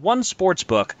 At one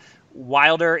sportsbook,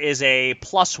 Wilder is a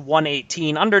plus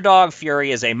 118 underdog,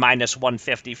 Fury is a minus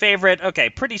 150 favorite. Okay,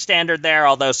 pretty standard there,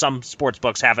 although some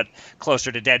sportsbooks have it closer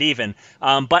to dead even.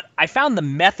 But I found the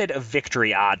method of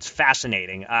victory odds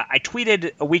fascinating. I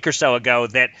tweeted a week or so ago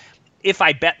that if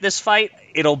I bet this fight,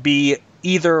 it'll be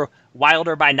either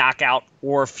Wilder by knockout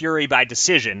or Fury by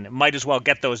decision. Might as well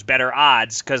get those better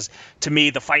odds because, to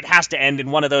me, the fight has to end in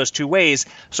one of those 2 ways.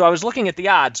 So I was looking at the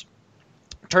odds.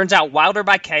 Turns out Wilder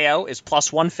by KO is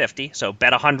plus 150, so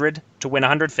bet 100 to win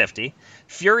 150.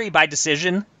 Fury by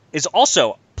decision is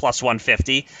also plus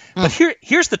 150. But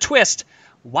here's the twist.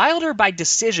 Wilder by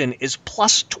decision is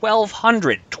plus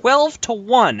 1,200, 12 to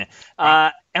 1.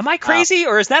 Am I crazy,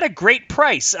 or is that a great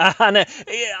price on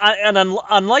an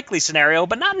unlikely scenario,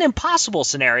 but not an impossible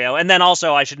scenario? And then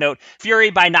also, I should note, Fury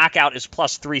by knockout is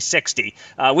plus 360,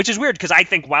 which is weird because I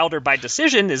think Wilder by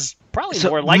decision is probably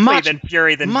more likely than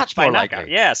Fury than much by more knockout.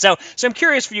 Likely. Yeah, so I'm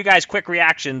curious for you guys, quick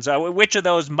reactions. Which of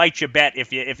those might you bet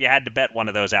if you had to bet one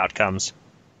of those outcomes?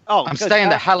 Oh, I'm staying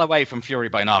the hell away from Fury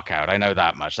by knockout. I know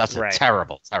that much. That's a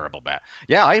terrible, terrible bet.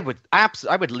 Yeah, I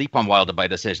would leap on Wilder by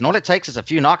decision. All it takes is a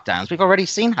few knockdowns. We've already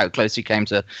seen how close he came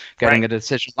to getting a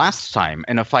decision last time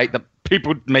in a fight that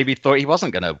people maybe thought he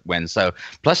wasn't going to win. So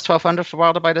plus 1,200 for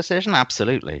Wilder by decision?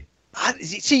 Absolutely.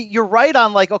 See, you're right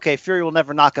on okay, Fury will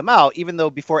never knock him out, even though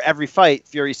before every fight,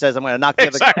 Fury says, I'm going to knock the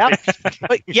other guy out.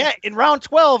 But yeah, in round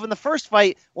 12, in the first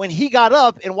fight, when he got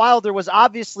up and Wilder was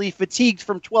obviously fatigued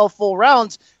from 12 full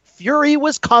rounds, Fury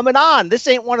was coming on. This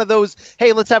ain't one of those,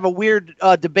 hey, let's have a weird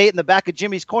debate in the back of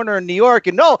Jimmy's Corner in New York.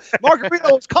 And no,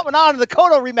 Margarito was coming on in the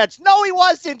Cotto rematch. No, he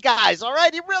wasn't, guys. All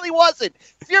right? He really wasn't.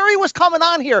 Fury was coming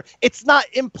on here. It's not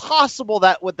impossible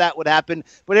that would happen.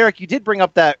 But, Eric, you did bring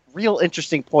up that real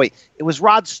interesting point. It was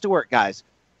Rod Stewart, guys,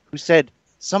 who said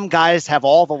some guys have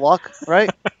all the luck,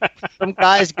 right? Some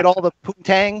guys get all the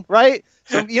poontang, right?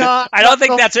 So, I don't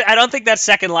think that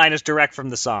second line is direct from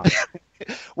the song.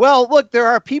 Well, look, there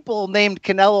are people named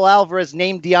Canelo Alvarez,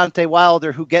 named Deontay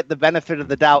Wilder, who get the benefit of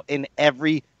the doubt in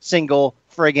every single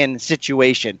friggin'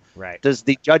 situation. Right. Does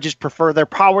the judges prefer their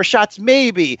power shots?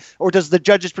 Maybe. Or does the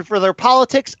judges prefer their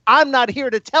politics? I'm not here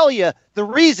to tell you the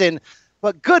reason.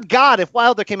 But good God, if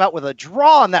Wilder came out with a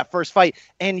draw in that first fight,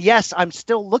 and yes, I'm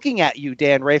still looking at you,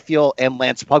 Dan Rafael and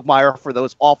Lance Pugmire, for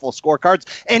those awful scorecards.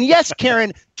 And yes,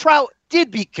 Karen, Trout did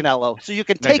beat Canelo, so you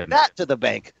can take that to the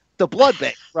bank. The blood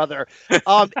bank, brother.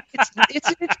 It's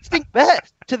an interesting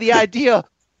bet to the idea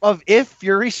of if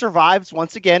Fury survives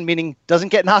once again, meaning doesn't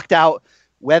get knocked out,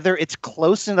 whether it's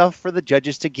close enough for the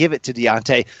judges to give it to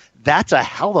Deontay. That's a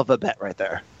hell of a bet right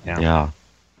there. Yeah.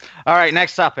 All right,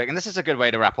 next topic, and this is a good way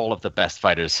to wrap all of the best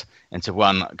fighters into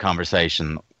one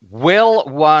conversation. Will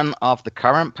one of the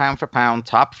current pound-for-pound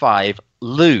top 5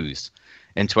 lose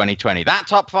in 2020? That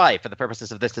top 5, for the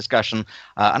purposes of this discussion,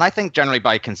 and I think generally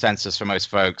by consensus for most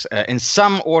folks, in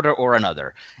some order or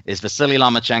another, is Vasily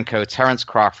Lomachenko, Terence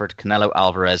Crawford, Canelo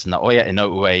Alvarez, Naoya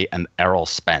Inoue, and Errol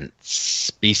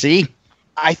Spence. BC?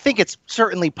 I think it's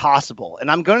certainly possible, and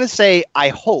I'm going to say I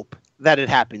hope that it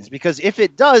happens, because if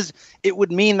it does, it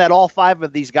would mean that all 5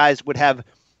 of these guys would have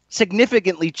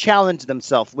significantly challenged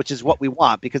themselves, which is what we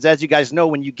want, because as you guys know,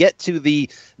 when you get to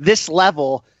this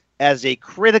level as a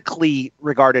critically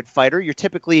regarded fighter, you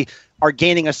typically are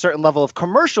gaining a certain level of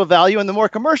commercial value, and the more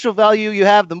commercial value you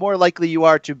have, the more likely you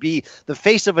are to be the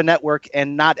face of a network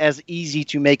and not as easy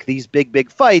to make these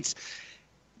big fights.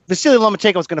 Vasily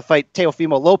Lomachenko is going to fight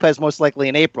Teofimo Lopez most likely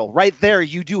in April. Right there,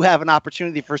 you do have an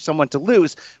opportunity for someone to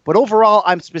lose. But overall,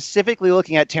 I'm specifically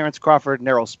looking at Terence Crawford and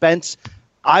Errol Spence.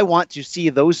 I want to see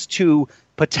those two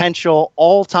potential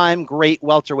all-time great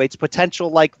welterweights, potential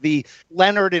like the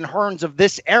Leonard and Hearns of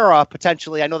this era,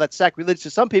 potentially. I know that's sacrilegious to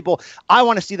some people. I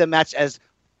want to see the match as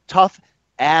tough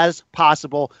as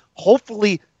possible.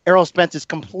 Hopefully, Errol Spence is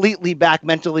completely back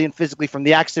mentally and physically from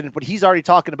the accident, but he's already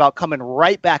talking about coming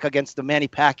right back against the Manny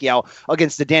Pacquiao,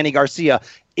 against the Danny Garcia.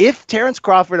 If Terence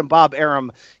Crawford and Bob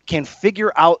Arum can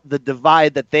figure out the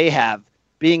divide that they have,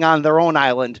 being on their own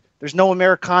island, there's no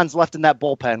Americans left in that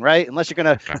bullpen, right? Unless you're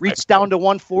going to reach down to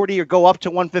 140 or go up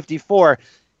to 154,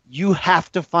 you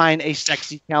have to find a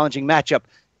sexy, challenging matchup.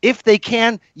 If they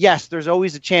can, yes, there's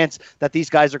always a chance that these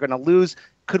guys are going to lose.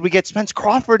 Could we get Spence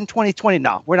Crawford in 2020?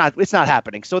 No, we're not. It's not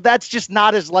happening. So that's just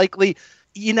not as likely.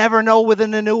 You never know with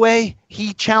an Inoue.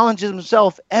 He challenges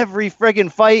himself every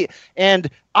friggin' fight, and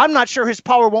I'm not sure his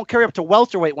power won't carry up to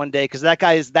welterweight one day because that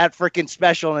guy is that freaking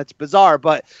special, and it's bizarre.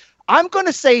 But I'm going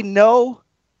to say no,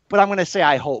 but I'm going to say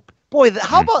I hope. Boy,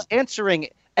 how about answering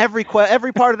every part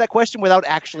of that question without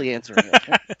actually answering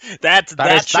it? That's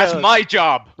my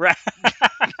job. Right.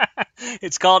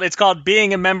 It's called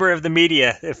being a member of the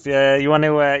media. If you want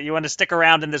to stick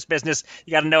around in this business,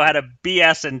 you got to know how to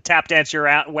BS and tap dance your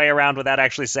way around without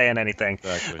actually saying anything.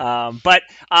 Exactly. But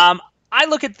I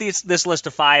look at this list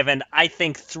of 5, and I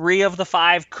think 3 of the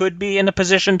 5 could be in a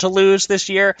position to lose this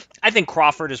year. I think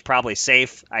Crawford is probably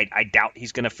safe. I doubt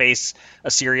he's going to face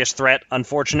a serious threat,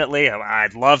 unfortunately.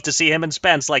 I'd love to see him and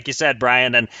Spence, like you said,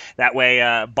 Brian, and that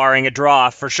way, barring a draw,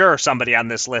 for sure somebody on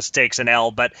this list takes an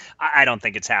L, but I don't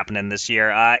think it's happening this year.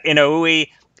 Inoue,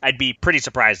 I'd be pretty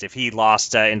surprised if he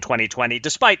lost in 2020,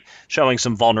 despite showing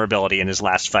some vulnerability in his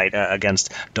last fight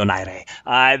against Donaire.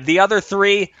 The other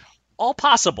 3... all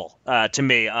possible to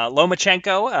me.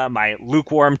 Lomachenko, my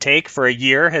lukewarm take for a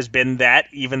year has been that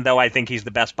even though I think he's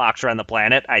the best boxer on the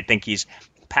planet, I think he's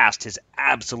past his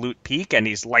absolute peak, and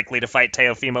he's likely to fight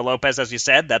Teofimo Lopez, as you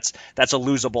said. That's a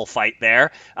losable fight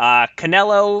there.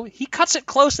 Canelo, he cuts it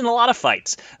close in a lot of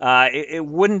fights. It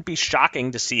wouldn't be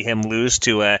shocking to see him lose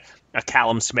to a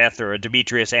Callum Smith or a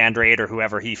Demetrius Andrade or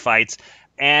whoever he fights.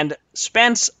 And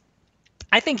Spence,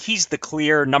 I think he's the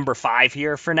clear number 5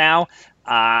 here for now.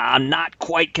 I'm not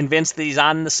quite convinced that he's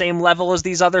on the same level as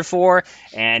these other 4,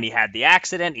 and he had the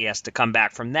accident. He has to come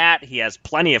back from that. He has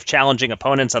plenty of challenging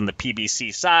opponents on the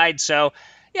PBC side, so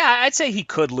yeah, I'd say he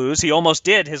could lose. He almost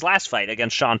did his last fight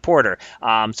against Sean Porter.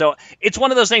 So it's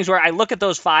one of those things where I look at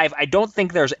those 5. I don't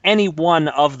think there's any one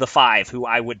of the 5 who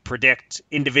I would predict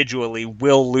individually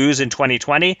will lose in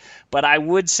 2020, but I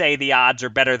would say the odds are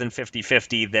better than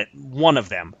 50-50 that one of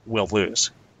them will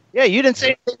lose. Yeah, you didn't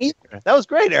say anything either. That was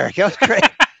great, Eric. That was great.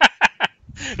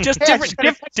 Just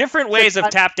different ways of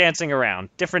tap dancing around.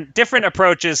 Different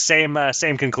approaches, same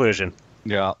conclusion.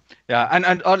 Yeah.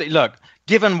 And look,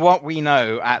 given what we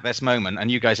know at this moment,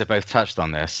 and you guys have both touched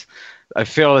on this, I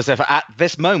feel as if at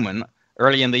this moment,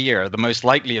 early in the year, the most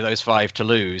likely of those 5 to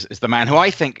lose is the man who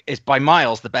I think is by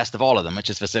miles the best of all of them,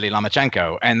 which is Vasily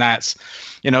Lomachenko. And that's,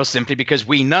 simply because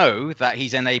we know that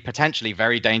he's in a potentially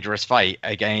very dangerous fight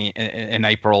again in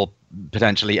April,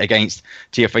 potentially against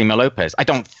Teofimo Lopez. I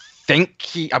don't think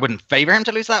I wouldn't favor him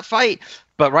to lose that fight,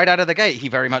 but right out of the gate, he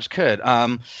very much could.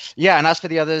 And as for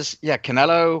the others,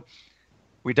 Canelo,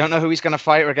 we don't know who he's going to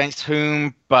fight or against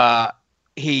whom, but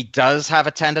he does have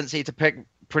a tendency to pick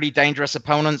pretty dangerous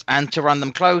opponents and to run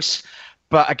them close.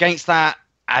 But against that,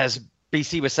 as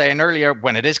BC was saying earlier,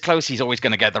 when it is close, he's always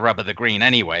going to get the rub of the green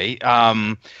anyway.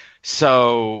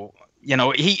 So,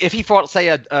 if he fought,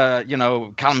 say,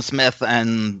 Callum Smith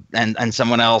and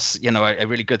someone else, a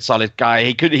really good, solid guy,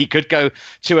 he could go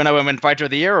 2-0 and win Fighter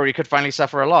of the Year, or he could finally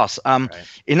suffer a loss. Right.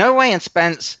 Inoue and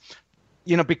Spence,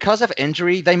 because of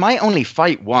injury, they might only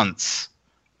fight once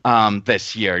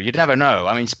this year. You'd never know.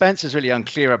 I mean, Spence is really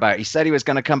unclear about it. He said he was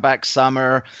going to come back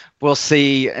summer. We'll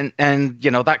see. And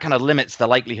that kind of limits the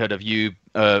likelihood of you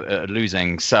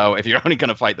losing. So if you're only going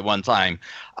to fight the one time.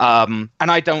 And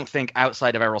I don't think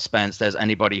outside of Errol Spence, there's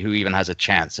anybody who even has a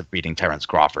chance of beating Terence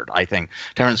Crawford. I think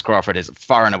Terence Crawford is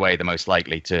far and away the most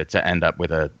likely to end up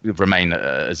remain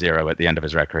a 0 at the end of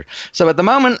his record. So at the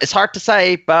moment, it's hard to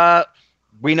say, but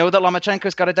we know that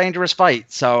Lomachenko's got a dangerous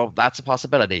fight, so that's a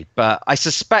possibility. But I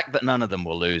suspect that none of them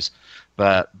will lose,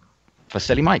 but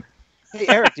Vasily might. Hey,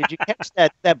 Eric, did you catch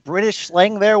that British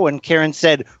slang there when Karen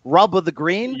said rub of the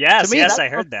green? Yes, to me, I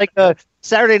heard that. Like a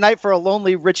Saturday night for a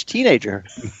lonely rich teenager.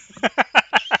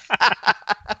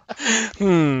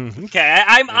 Okay,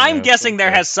 I'm guessing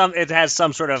it has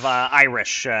some sort of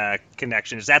Irish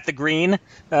connection. Is that the green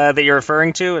that you're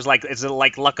referring to? Is it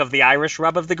like luck of the Irish,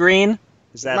 rub of the green?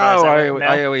 Is that, no,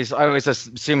 I always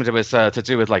assumed it was to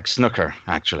do with like snooker,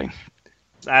 actually.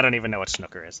 I don't even know what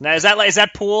snooker is. Now, is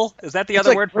that pool? Is that the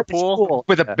other word for pool?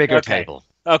 With a bigger table.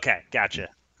 Okay, gotcha.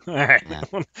 All right.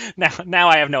 Yeah. Now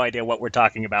I have no idea what we're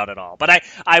talking about at all. But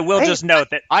I will just note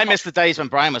that I miss the days when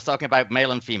Brian was talking about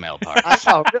male and female parts.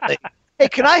 Oh, really? Hey,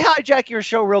 can I hijack your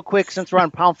show real quick since we're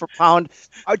on pound for pound?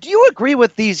 Do you agree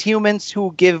with these humans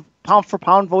who give pound for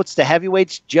pound votes to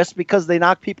heavyweights just because they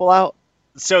knock people out?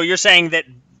 So you're saying that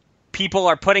people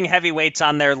are putting heavyweights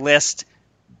on their list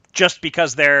just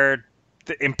because they're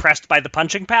impressed by the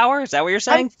punching power? Is that what you're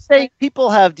saying? I'm saying people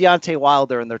have Deontay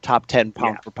Wilder in their top 10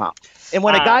 pound for pound. And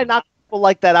when a guy knocks people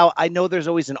like that out, I know there's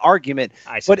always an argument.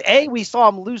 But A, we saw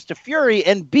him lose to Fury,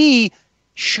 and B,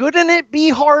 shouldn't it be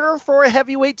harder for a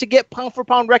heavyweight to get pound for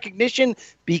pound recognition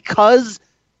because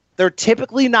they're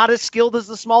typically not as skilled as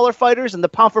the smaller fighters, and the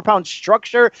pound for pound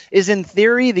structure is, in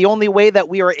theory, the only way that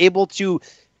we are able to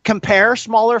compare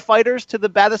smaller fighters to the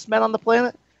baddest men on the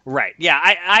planet? Right. Yeah,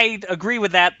 I agree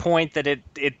with that point that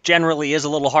it generally is a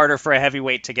little harder for a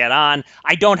heavyweight to get on.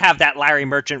 I don't have that Larry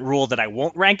Merchant rule that I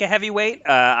won't rank a heavyweight.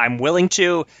 I'm willing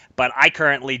to, but I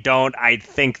currently don't. I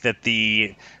think that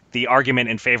the argument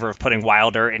in favor of putting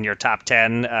Wilder in your top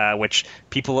 10, which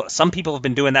some people have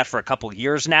been doing that for a couple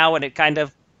years now, and it kind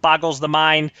of boggles the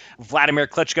mind. Vladimir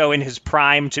Klitschko in his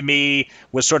prime, to me,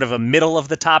 was sort of a middle of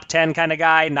the top 10 kind of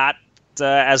guy, not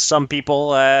as some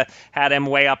people had him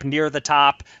way up near the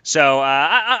top. So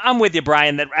I'm with you,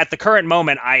 Brian, that at the current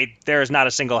moment, there is not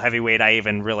a single heavyweight I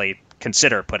even really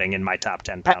consider putting in my top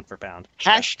 10 pound for pound.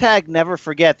 Hashtag never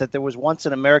forget that there was once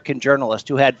an American journalist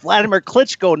who had Vladimir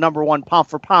Klitschko number 1 pound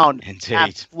for pound.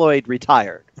 Indeed. Floyd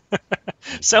retired.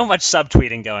 So much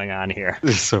subtweeting going on here.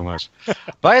 So much.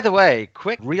 By the way,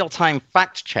 quick real-time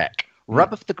fact check.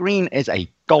 Rub of the green is a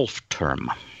golf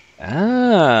term.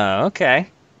 Oh, okay.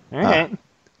 All right.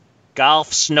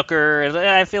 Golf, snooker.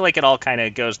 I feel like it all kind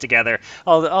of goes together.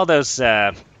 All those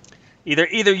either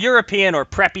European or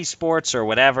preppy sports or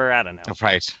whatever. I don't know.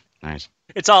 Right. Nice.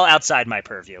 It's all outside my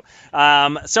purview.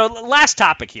 So last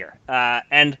topic here,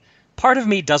 and part of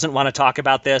me doesn't want to talk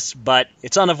about this, but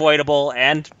it's unavoidable,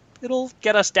 and it'll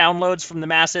get us downloads from the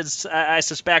masses, I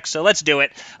suspect. So let's do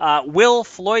it. Will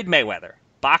Floyd Mayweather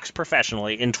box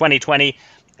professionally in 2020?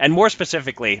 And more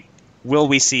specifically, will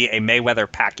we see a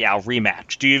Mayweather-Pacquiao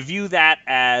rematch? Do you view that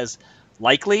as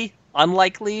likely,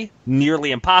 unlikely,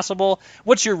 nearly impossible?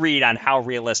 What's your read on how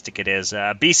realistic it is?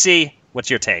 BC, what's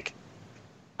your take?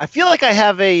 I feel like I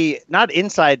have not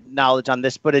inside knowledge on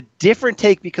this, but a different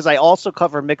take because I also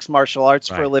cover mixed martial arts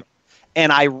for a living.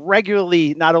 And I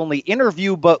regularly not only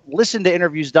interview, but listen to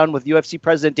interviews done with UFC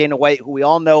President Dana White, who we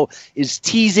all know is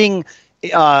teasing,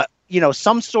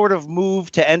 some sort of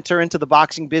move to enter into the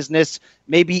boxing business,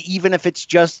 maybe even if it's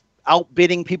just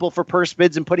outbidding people for purse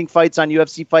bids and putting fights on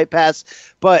UFC Fight Pass.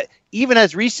 But even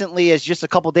as recently as just a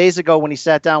couple days ago when he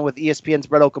sat down with ESPN's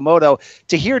Brett Okamoto,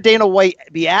 to hear Dana White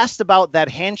be asked about that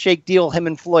handshake deal him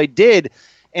and Floyd did,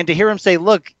 and to hear him say,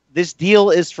 look, this deal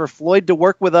is for Floyd to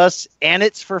work with us and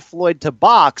it's for Floyd to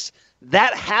box,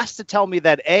 that has to tell me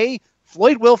that A,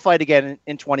 Floyd will fight again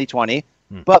in 2020,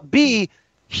 but B,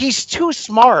 he's too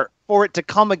smart for it to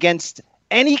come against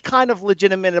any kind of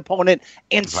legitimate opponent,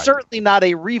 and certainly not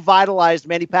a revitalized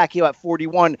Manny Pacquiao at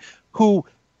 41, who,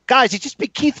 guys, he just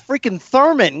beat Keith freaking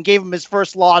Thurman and gave him his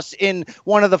first loss in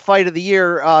one of the Fight of the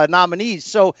Year nominees.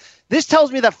 So this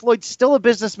tells me that Floyd's still a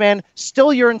businessman,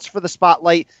 still yearns for the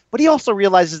spotlight, but he also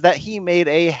realizes that he made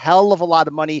a hell of a lot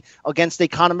of money against a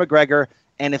Conor McGregor.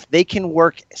 And if they can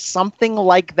work something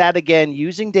like that again,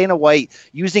 using Dana White,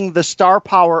 using the star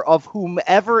power of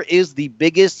whomever is the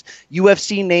biggest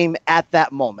UFC name at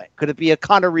that moment. Could it be a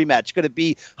Conor rematch? Could it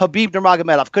be Khabib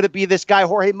Nurmagomedov? Could it be this guy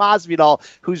Jorge Masvidal,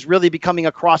 who's really becoming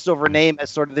a crossover name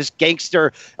as sort of this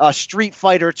gangster street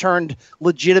fighter turned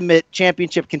legitimate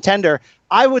championship contender?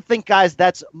 I would think, guys,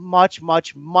 that's much,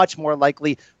 much, much more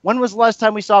likely. When was the last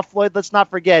time we saw Floyd? Let's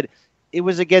not forget. It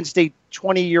was against a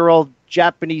 20-year-old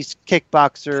Japanese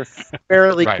kickboxer,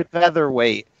 barely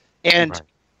featherweight, and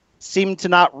seemed to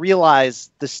not realize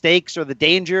the stakes or the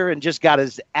danger and just got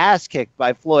his ass kicked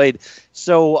by Floyd.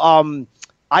 So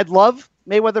I'd love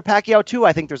Mayweather-Pacquiao too.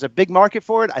 I think there's a big market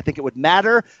for it. I think it would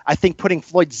matter. I think putting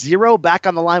Floyd Zero back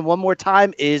on the line one more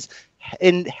time is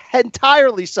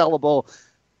entirely sellable,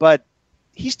 but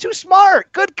he's too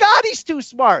smart. Good God, he's too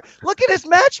smart. Look at his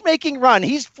matchmaking run.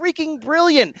 He's freaking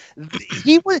brilliant.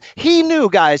 He knew,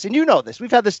 guys, and you know this.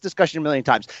 We've had this discussion a million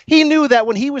times. He knew that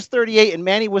when he was 38 and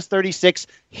Manny was 36,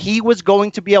 he was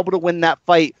going to be able to win that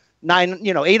fight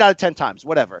 8 out of 10 times,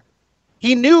 whatever.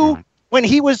 He knew when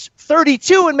he was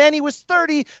 32 and Manny was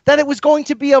 30 that it was going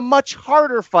to be a much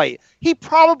harder fight. He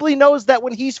probably knows that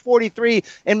when he's 43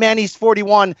 and Manny's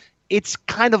 41, it's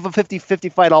kind of a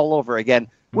 50-50 fight all over again.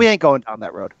 We ain't going down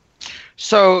that road.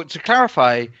 So to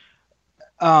clarify,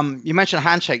 you mentioned a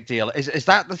handshake deal. Is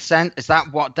that the sense? Is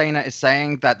that what Dana is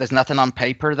saying, that there's nothing on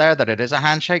paper there, that it is a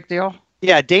handshake deal?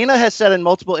 Yeah, Dana has said in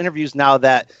multiple interviews now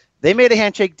that they made a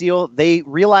handshake deal. They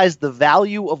realized the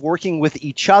value of working with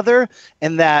each other,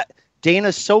 and that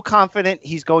Dana's so confident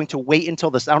he's going to wait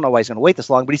until this. I don't know why he's going to wait this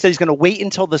long, but he said he's going to wait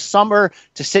until the summer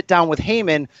to sit down with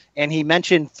Heyman. And he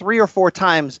mentioned 3 or 4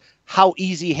 times how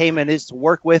easy Heyman is to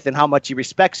work with and how much he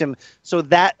respects him. So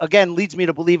that, again, leads me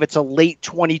to believe it's a late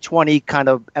 2020 kind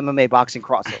of MMA boxing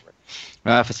crossover.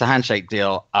 If it's a handshake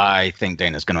deal, I think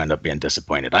Dana's going to end up being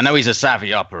disappointed. I know he's a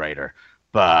savvy operator,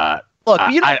 but... Look,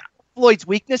 Floyd's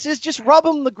weakness is just rub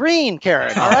him the green,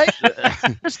 Karen, all right?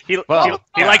 he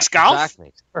likes golf?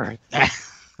 Exactly.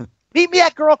 Meet me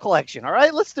at Girl Collection, all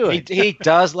right? Let's do it. He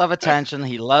does love attention.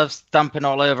 He loves dumping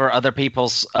all over other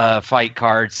people's fight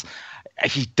cards.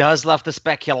 He does love the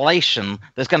speculation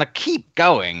that's going to keep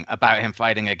going about him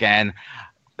fighting again,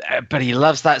 but he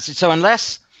loves that.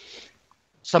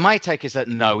 So my take is that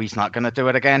no, he's not going to do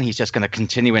it again. He's just going to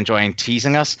continue enjoying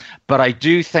teasing us. But I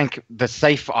do think the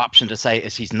safe option to say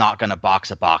is he's not going to box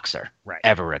a boxer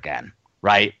ever again.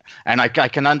 Right. And I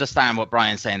can understand what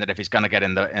Brian's saying, that if he's going to get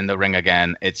in the ring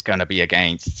again, it's going to be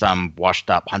against some washed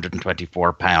up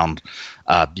 124-pound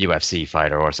UFC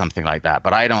fighter or something like that.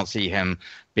 But I don't see him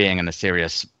being in a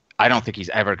serious. I don't think he's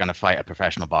ever going to fight a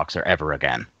professional boxer ever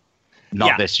again.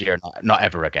 Not this year. Not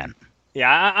ever again. Yeah,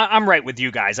 I'm right with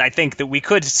you guys. I think that we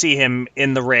could see him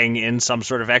in the ring in some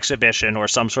sort of exhibition or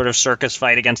some sort of circus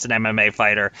fight against an MMA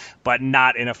fighter, but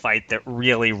not in a fight that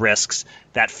really risks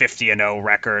that 50-0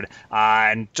 record.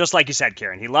 And just like you said,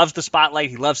 Kieran, he loves the spotlight.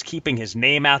 He loves keeping his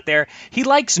name out there. He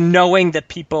likes knowing that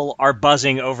people are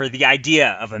buzzing over the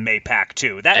idea of a Maypac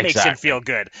 2. That makes him feel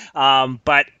good.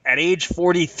 But at age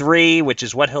 43, which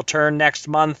is what he'll turn next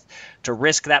month, to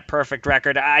risk that perfect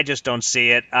record, I just don't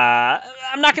see it.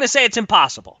 I'm not going to say it's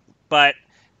impossible, but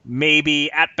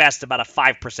maybe at best about a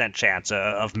 5% chance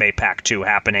of Maypac 2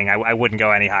 happening. I wouldn't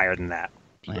go any higher than that.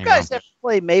 You guys have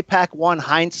played Maypac 1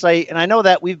 hindsight, and I know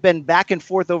that we've been back and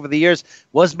forth over the years.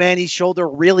 Was Manny's shoulder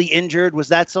really injured? Was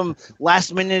that some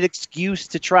last-minute excuse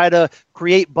to try to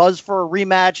create buzz for a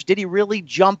rematch? Did he really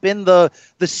jump in the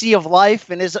sea of life,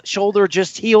 and his shoulder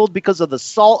just healed because of the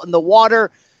salt and the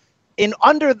water?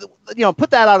 Put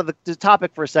that out of the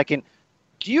topic for a second.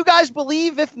 Do you guys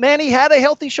believe if Manny had a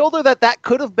healthy shoulder that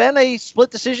could have been a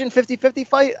split decision 50-50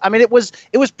 fight? I mean, it was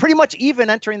pretty much even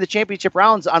entering the championship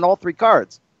rounds on all three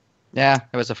cards. Yeah,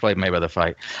 it was a Floyd Mayweather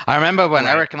fight. I remember when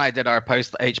Eric and I did our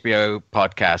post-HBO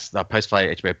podcast, our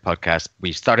post-fight HBO podcast,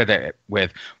 we started it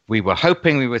with, we were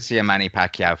hoping we would see a Manny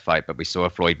Pacquiao fight, but we saw a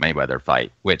Floyd Mayweather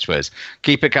fight, which was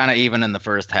keep it kind of even in the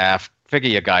first half, figure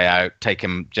your guy out, take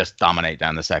him, just dominate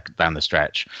down the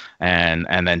stretch, and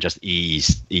then just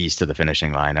ease to the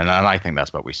finishing line. And I think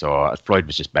that's what we saw. Floyd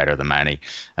was just better than Manny,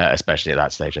 especially at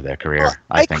that stage of their career. Well,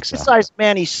 I think so. I criticized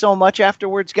Manny so much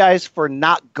afterwards, guys, for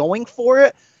not going for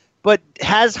it. But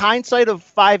has hindsight of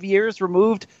 5 years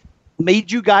removed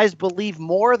made you guys believe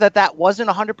more that wasn't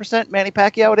 100% Manny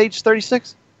Pacquiao at age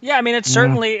 36? Yeah, I mean, it's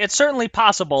certainly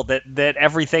possible that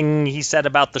everything he said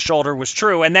about the shoulder was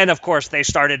true. And then, of course, they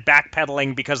started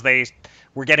backpedaling because they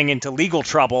were getting into legal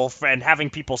trouble and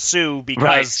having people sue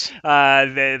because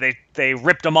they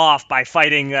ripped him off by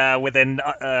fighting with an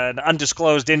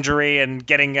undisclosed injury and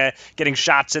getting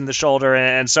shots in the shoulder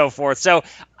and so forth. So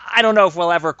I don't know if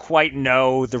we'll ever quite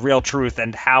know the real truth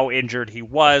and how injured he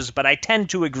was, but I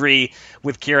tend to agree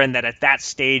with Kieran that at that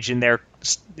stage in their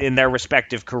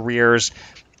respective careers,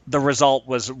 the result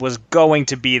was going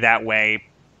to be that way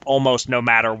almost no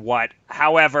matter what.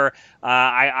 However,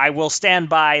 I will stand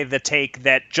by the take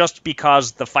that just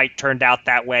because the fight turned out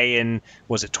that way in,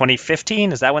 was it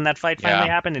 2015? Is that when that fight finally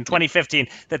happened? In 2015,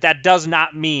 that does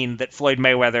not mean that Floyd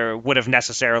Mayweather would have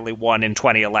necessarily won in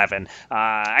 2011.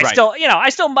 I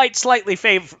still might slightly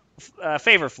favor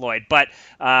Floyd, but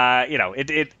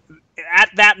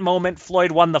at that moment,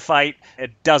 Floyd won the fight.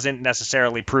 It doesn't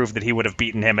necessarily prove that he would have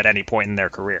beaten him at any point in their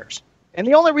careers. And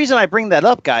the only reason I bring that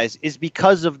up, guys, is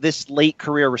because of this late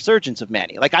career resurgence of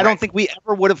Manny. I don't think we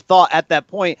ever would have thought at that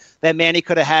point that Manny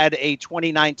could have had a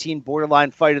 2019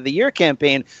 borderline fight of the year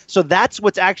campaign. So that's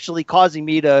what's actually causing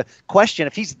me to question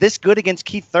if he's this good against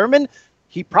Keith Thurman,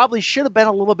 he probably should have been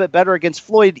a little bit better against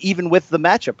Floyd, even with the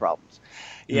matchup problems.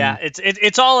 Yeah,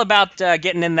 it's all about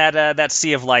getting in that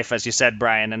sea of life, as you said,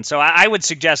 Brian. And so I would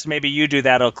suggest maybe you do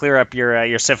that. It'll clear up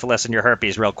your syphilis and your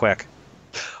herpes real quick.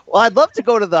 Well, I'd love to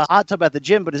go to the hot tub at the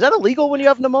gym, but is that illegal when you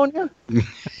have pneumonia? I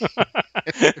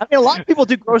mean, a lot of people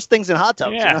do gross things in hot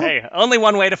tubs. Yeah, hey, only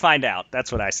one way to find out.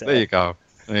 That's what I say. There you go.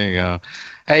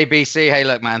 Hey, BC. Hey,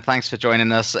 look, man, thanks for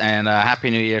joining us, and Happy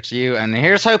New Year to you. And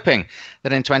here's hoping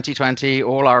that in 2020,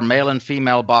 all our male and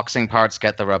female boxing parts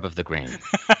get the rub of the green.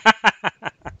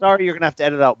 Sorry, you're going to have to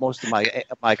edit out most of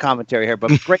my commentary here,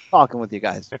 but great talking with you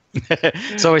guys.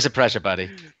 It's always a pleasure, buddy.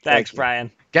 Thanks,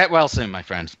 Brian. Get well soon, my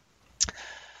friend.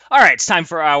 All right, it's time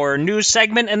for our news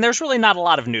segment, and there's really not a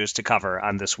lot of news to cover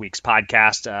on this week's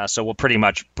podcast, so we'll pretty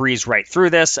much breeze right through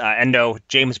this. And no,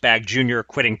 James Bagg Jr.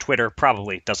 quitting Twitter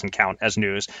probably doesn't count as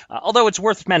news, although it's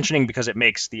worth mentioning because it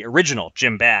makes the original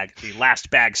Jim Bagg the last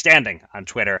Bagg standing on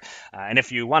Twitter. And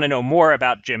if you want to know more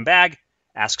about Jim Bagg,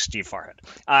 ask Steve Farhood.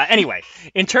 Anyway,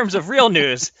 in terms of real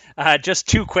news, just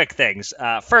two quick things.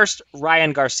 First,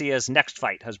 Ryan Garcia's next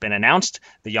fight has been announced.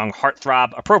 The young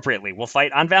heartthrob appropriately will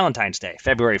fight on Valentine's Day,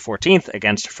 February 14th,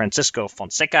 against Francisco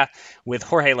Fonseca, with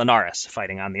Jorge Linares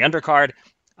fighting on the undercard.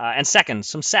 And second,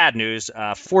 some sad news.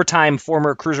 Four-time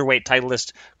former cruiserweight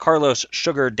titleist Carlos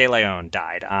Sugar De Leon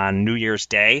died on New Year's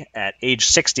Day at age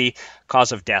 60.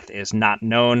 Cause of death is not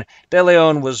known. De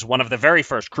Leon was one of the very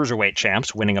first cruiserweight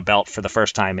champs, winning a belt for the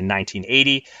first time in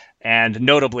 1980. And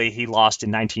notably, he lost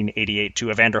in 1988 to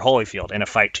Evander Holyfield in a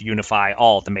fight to unify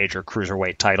all the major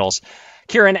cruiserweight titles.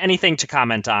 Kieran, anything to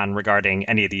comment on regarding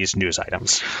any of these news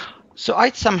items? So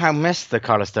I somehow missed the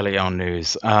Carlos De Leon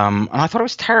news, and I thought it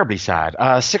was terribly sad.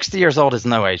 60 years old is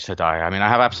no age to die. I mean, I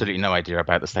have absolutely no idea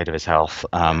about the state of his health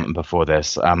before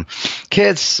this.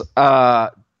 Kids,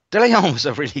 De Leon was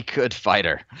a really good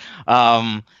fighter.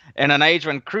 In an age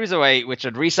when cruiserweight, which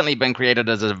had recently been created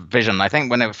as a division, I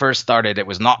think when it first started, it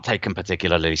was not taken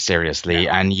particularly seriously,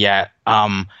 and yet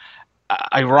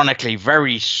ironically,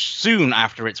 very soon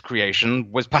after its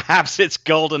creation, was perhaps its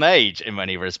golden age in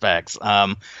many respects.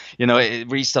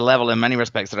 It reached a level in many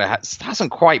respects that it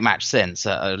hasn't quite matched since,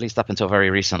 at least up until very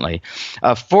recently.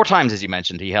 4 times, as you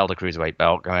mentioned, he held a cruiserweight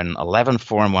belt, going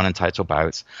 11-4-1 in title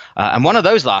bouts. And one of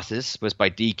those losses was by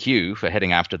DQ for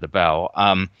hitting after the bell.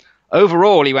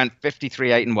 Overall, he went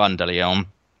 53-8-1, De Leon.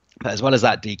 But as well as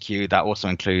that DQ, that also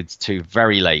includes 2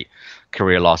 very late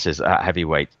career losses at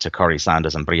heavyweight to Corey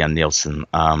Sanders and Brian Nielsen.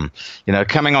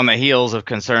 Coming on the heels of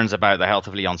concerns about the health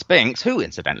of Leon Spinks, who,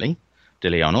 incidentally,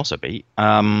 De Leon also beat.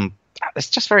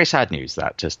 It's just very sad news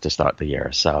that just to start the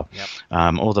year. So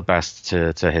all the best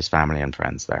to his family and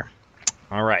friends there.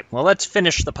 All right. Well, let's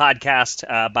finish the podcast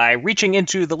by reaching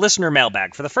into the listener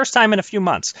mailbag for the first time in a few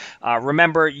months.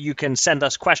 Remember, you can send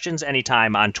us questions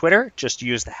anytime on Twitter. Just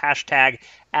use the hashtag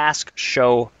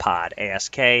AskShowPod,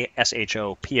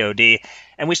 AskShowPod.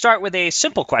 And we start with a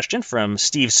simple question from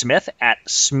Steve Smith at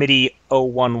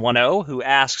Smitty0110, who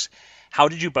asks, how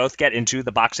did you both get into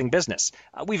the boxing business?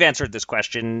 We've answered this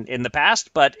question in the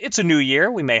past, but it's a new year.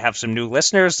 We may have some new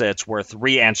listeners. It's worth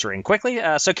re-answering quickly.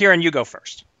 So, Kieran, you go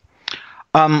first.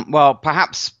 Well,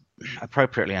 perhaps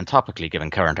appropriately and topically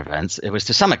given current events, it was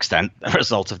to some extent a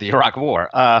result of the Iraq War.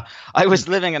 I was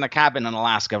living in a cabin in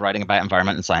Alaska writing about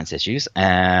environment and science issues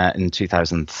in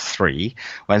 2003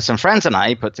 when some friends and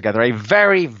I put together a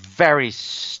very, very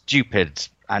stupid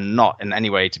and not in any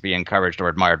way to be encouraged or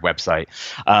admired website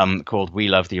called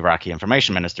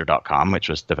WeLoveTheIraqiInformationMinister.com, which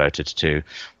was devoted to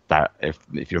that. If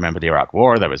you remember the Iraq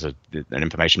War, there was an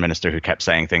information minister who kept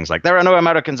saying things like, there are no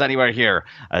Americans anywhere here,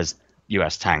 as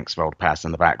U.S. tanks rolled past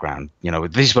in the background.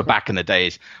 These were back in the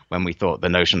days when we thought the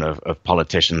notion of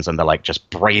politicians and the like just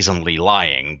brazenly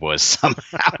lying was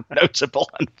somehow notable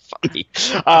and funny.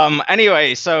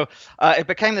 Anyway, so it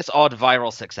became this odd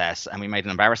viral success, and we made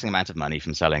an embarrassing amount of money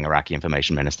from selling Iraqi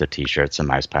Information Minister T-shirts and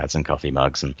mouse pads and coffee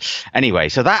mugs. And anyway,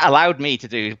 so that allowed me to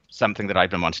do something that I've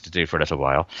been wanting to do for a little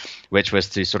while, which was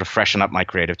to sort of freshen up my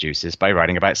creative juices by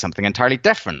writing about something entirely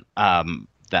different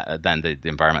than the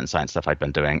environment and science stuff I'd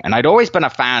been doing. And I'd always been a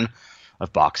fan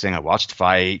of boxing. I watched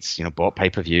fights, bought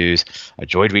pay-per-views. I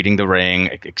enjoyed reading The Ring,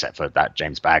 except for that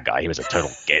James Bagg guy. He was a total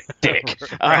dick.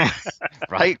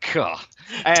 Right? Cool.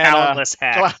 And, talentless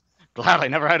hack. Glad I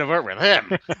never had to work with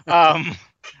him.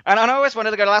 And I always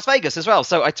wanted to go to Las Vegas as well.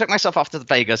 So I took myself off to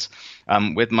Vegas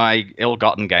with my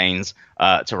ill-gotten gains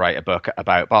to write a book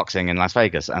about boxing in Las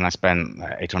Vegas. And I spent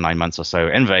 8 or 9 months or so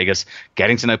in Vegas,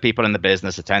 getting to know people in the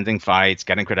business, attending fights,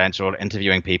 getting credentialed,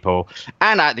 interviewing people,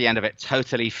 and at the end of it,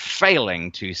 totally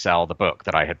failing to sell the book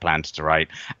that I had planned to write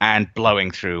and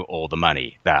blowing through all the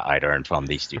money that I'd earned from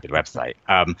the stupid website.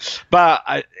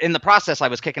 But in the process, I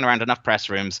was kicking around enough press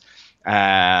rooms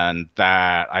and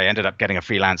that I ended up getting a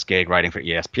freelance gig writing for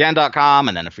ESPN.com,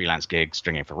 and then a freelance gig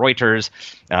stringing for Reuters.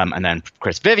 And then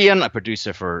Chris Vivian, a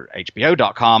producer for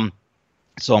HBO.com,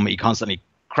 saw me constantly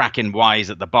cracking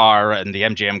wise at the bar and the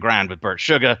MGM Grand with Bert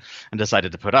Sugar and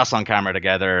decided to put us on camera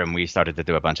together. And we started to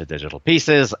do a bunch of digital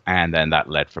pieces. And then that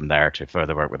led from there to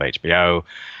further work with HBO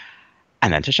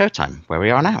and then to Showtime, where we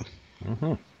are now.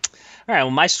 Mm-hmm. All right,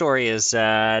 well, my story is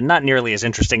not nearly as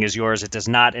interesting as yours. It does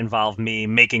not involve me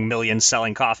making millions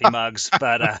selling coffee mugs,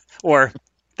 but or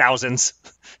thousands,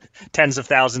 tens of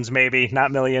thousands maybe,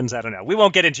 not millions. I don't know. We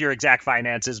won't get into your exact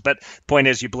finances, but the point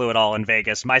is you blew it all in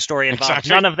Vegas. My story involved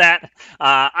none of that.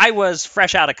 I was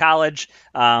fresh out of college,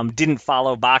 didn't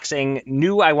follow boxing,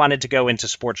 knew I wanted to go into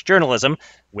sports journalism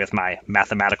with my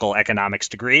mathematical economics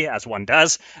degree, as one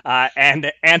does,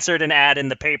 and answered an ad in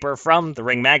the paper from The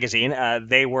Ring magazine.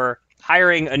 They were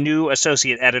hiring a new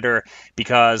associate editor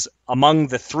because among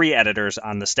the 3 editors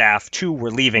on the staff, 2 were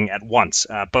leaving at once,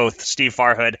 both Steve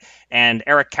Farhood and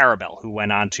Eric Karabell, who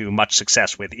went on to much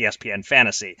success with ESPN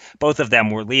Fantasy. Both of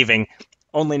them were leaving.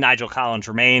 Only Nigel Collins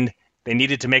remained. They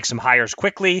needed to make some hires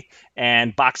quickly,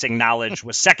 and boxing knowledge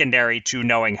was secondary to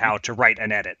knowing how to write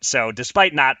an edit. So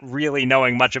despite not really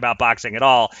knowing much about boxing at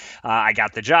all, I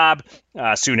got the job,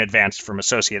 soon advanced from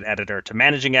associate editor to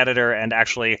managing editor, and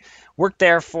actually worked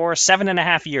there for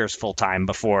 7.5 years full-time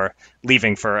before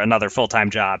leaving for another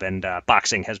full-time job. And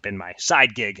boxing has been my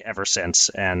side gig ever since.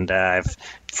 And I've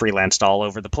freelanced all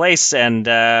over the place, and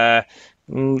the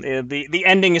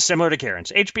ending is similar to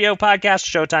Kieran's. HBO podcast,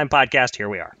 Showtime podcast, here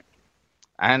we are.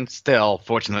 And still,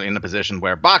 fortunately, in a position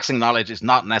where boxing knowledge is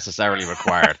not necessarily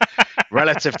required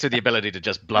relative to the ability to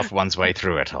just bluff one's way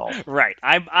through it all. Right.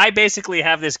 I basically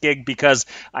have this gig because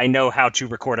I know how to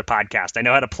record a podcast. I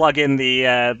know how to plug in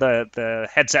the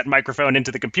headset microphone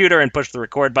into the computer and push the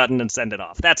record button and send it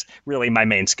off. That's really my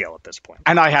main skill at this point.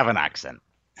 And I have an accent.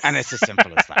 And it's as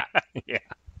simple as that. Yeah.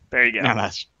 There you go.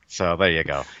 So there you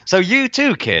go. So you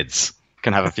too, kids.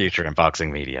 can have a future in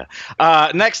boxing media.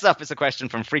 Next up is a question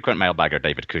from frequent mailbagger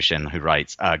David Kushin, who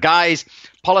writes, guys,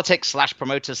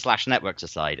 politics/promoters/networks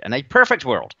aside, in a perfect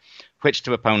world, which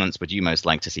two opponents would you most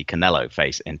like to see Canelo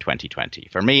face in 2020?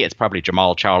 For me, it's probably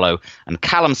Jermall Charlo and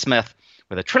Callum Smith,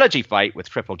 with a trilogy fight with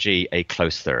Triple G a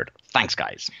close third. Thanks,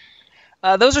 guys.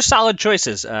 Those are solid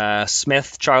choices.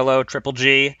 Smith, Charlo, Triple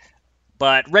G.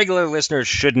 But regular listeners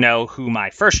should know who my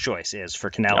first choice is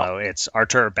for Canelo. It's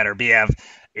Artur Beterbiev.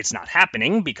 It's not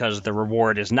happening because the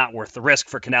reward is not worth the risk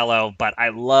for Canelo, but I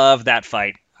love that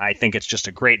fight. I think it's just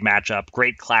a great matchup,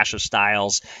 great clash of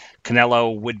styles.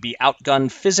 Canelo would be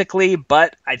outgunned physically,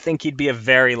 but I think he'd be a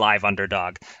very live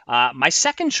underdog. My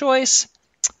second choice,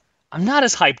 I'm not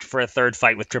as hyped for a third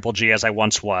fight with Triple G as I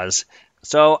once was.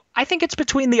 So I think it's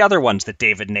between the other ones that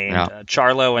David named,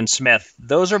 Charlo and Smith.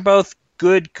 Those are both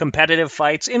good competitive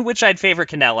fights in which I'd favor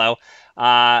Canelo.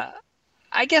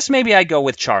 I guess maybe I'd go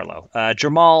with Charlo.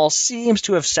 Jermall seems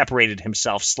to have separated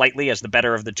himself slightly as the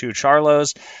better of the two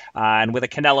Charlos. And with a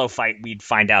Canelo fight, we'd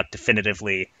find out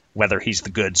definitively whether he's the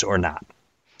goods or not.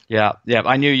 Yeah.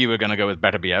 I knew you were going to go with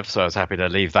Beterbiev, so I was happy to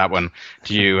leave that one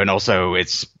to you. And also,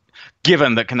 it's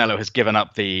given that Canelo has given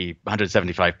up the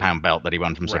 175-pound belt that he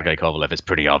won from Sergey Kovalev, it's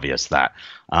pretty obvious that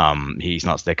he's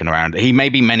not sticking around. He may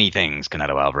be many things,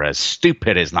 Canelo Alvarez.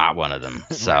 Stupid is not one of them.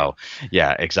 So,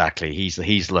 yeah, exactly.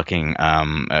 He's looking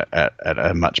at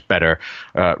a much better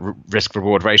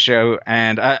risk-reward ratio.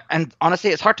 And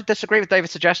honestly, it's hard to disagree with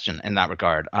David's suggestion in that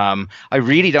regard. I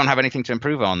really don't have anything to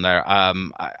improve on there.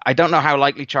 I don't know how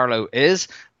likely Charlo is,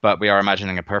 but we are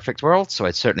imagining a perfect world, so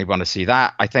I'd certainly want to see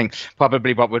that. I think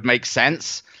probably what would make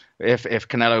sense if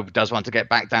Canelo does want to get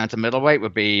back down to middleweight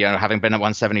would be having been at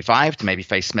 175 to maybe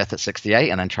face Smith at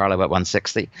 68 and then Charlo at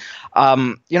 160.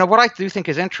 What I do think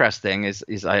is interesting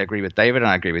is I agree with David and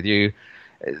I agree with you.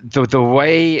 The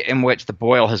way in which the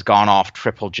boil has gone off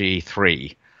Triple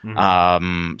G3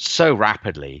 so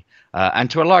rapidly.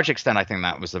 And to a large extent, I think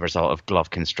that was the result of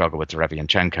Golovkin's struggle with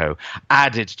Derevianchenko,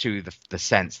 added to the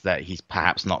sense that he's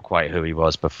perhaps not quite who he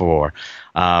was before.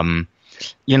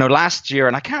 Last year,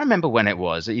 and I can't remember when it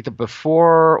was, either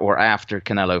before or after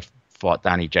Canelo fought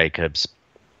Danny Jacobs,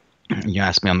 you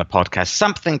asked me on the podcast,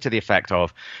 something to the effect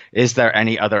of, is there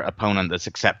any other opponent that's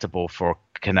acceptable for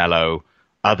Canelo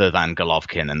other than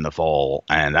Golovkin in the fall?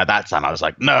 And at that time, I was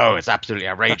like, no, it's absolutely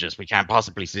outrageous. We can't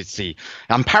possibly see.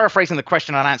 I'm paraphrasing the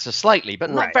question and answer slightly,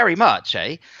 but not very much,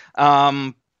 eh?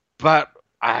 But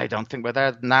I don't think we're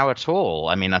there now at all.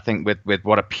 I mean, I think with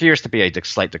what appears to be a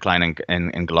slight decline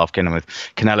in Golovkin and with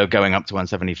Canelo going up to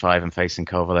 175 and facing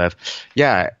Kovalev,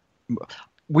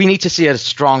 we need to see a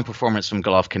strong performance from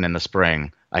Golovkin in the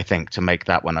spring, I think, to make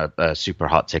that one a super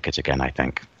hot ticket again, I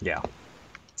think. Yeah.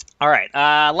 All right,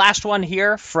 last one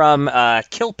here from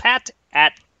Kilpat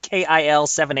at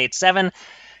KIL787.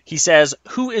 He says,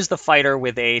 who is the fighter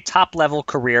with a top-level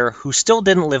career who still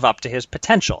didn't live up to his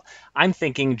potential? I'm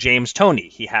thinking James Toney.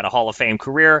 He had a Hall of Fame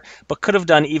career, but could have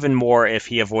done even more if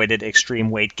he avoided extreme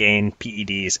weight gain,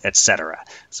 PEDs, etc.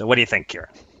 So what do you think, Kieran?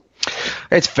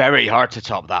 It's very hard to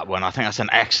top that one. I think that's an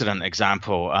excellent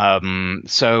example.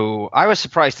 So I was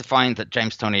surprised to find that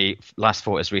James Toney last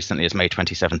fought as recently as May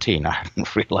 2017. I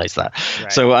hadn't realized that.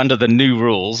 Right. So under the new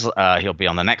rules, he'll be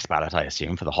on the next ballot, I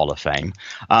assume, for the Hall of Fame.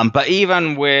 But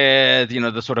even with,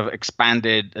 the sort of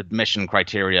expanded admission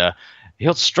criteria,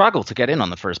 he'll struggle to get in on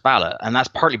the first ballot. And that's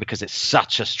partly because it's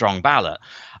such a strong ballot.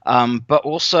 But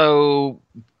also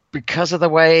because of the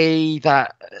way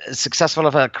that successful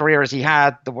of a career as he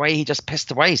had, the way he just pissed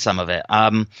away some of it.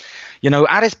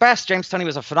 At his best, James Toney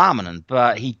was a phenomenon,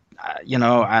 but he,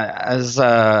 as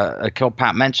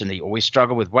Kilpat mentioned, he always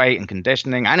struggled with weight and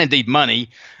conditioning and indeed money,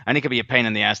 and he could be a pain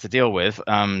in the ass to deal with.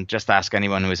 Just ask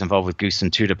anyone who was involved with Goose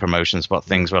and Tudor Promotions what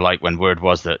things were like when word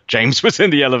was that James was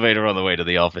in the elevator on the way to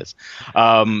the office.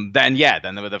 Then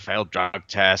there were the failed drug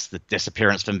tests, the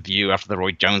disappearance from view after the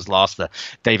Roy Jones loss, the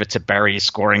David Tiberi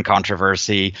scoring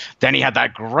controversy. Then he had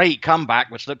that great comeback,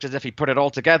 which looked as if he put it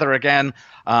all together again.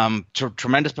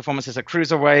 Tremendous performances at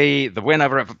cruiserweight, the win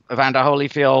over Evander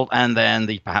Holyfield, and then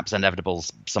the perhaps inevitable,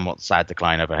 somewhat sad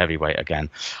decline over heavyweight again.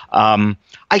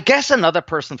 I guess another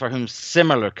person for whom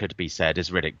similar could be said is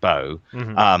Riddick Bowe.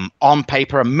 On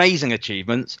paper, amazing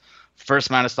achievements. First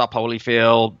man to stop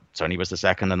Holyfield. Tony was the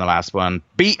second in the last one.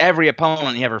 Beat every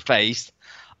opponent he ever faced.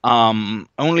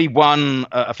 Only one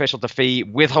official defeat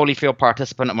with Holyfield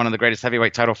participant in one of the greatest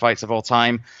heavyweight title fights of all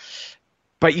time.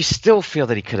 But you still feel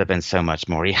that he could have been so much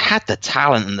more. He had the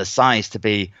talent and the size to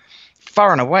be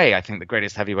far and away, I think, the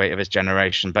greatest heavyweight of his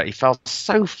generation, but he fell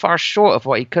so far short of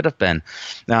what he could have been.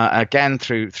 Again,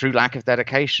 through lack of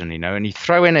dedication, and you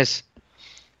throw in his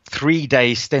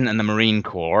 3-day stint in the Marine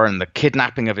Corps and the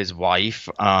kidnapping of his wife,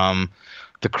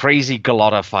 the crazy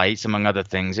Gallotta fights, among other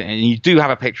things. And you do have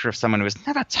a picture of someone who was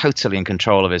never totally in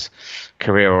control of his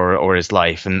career or his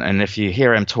life. And if you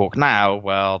hear him talk now,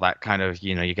 well, that kind of,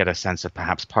 you get a sense of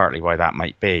perhaps partly why that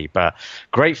might be. But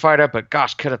great fighter, but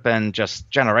gosh, could have been just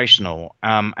generational.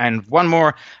 And one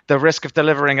more, the risk of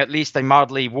delivering at least a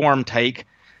mildly warm take,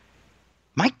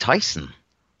 Mike Tyson.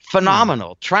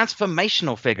 Phenomenal,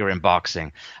 transformational figure in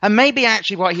boxing. And maybe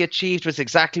actually what he achieved was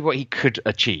exactly what he could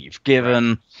achieve,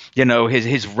 given,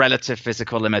 his relative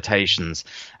physical limitations.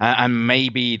 And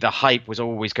maybe the hype was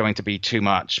always going to be too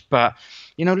much. But,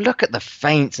 look at the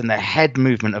feints and the head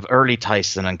movement of early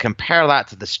Tyson and compare that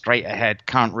to the straight ahead,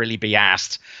 can't really be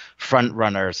asked front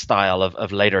runner style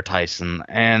of later Tyson.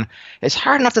 And it's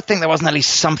hard enough to think there wasn't at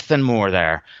least something more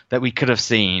there that we could have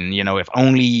seen, if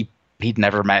only he'd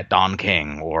never met Don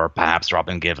King or perhaps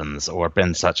Robin Givens or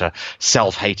been such a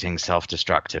self-hating,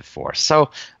 self-destructive force.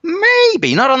 So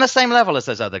maybe, not on the same level as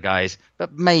those other guys,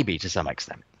 but maybe to some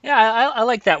extent. Yeah, I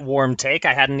like that warm take.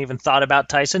 I hadn't even thought about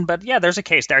Tyson, but yeah, there's a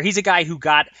case there. He's a guy who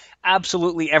got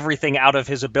absolutely everything out of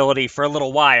his ability for a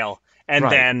little while and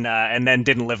then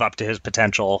didn't live up to his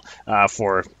potential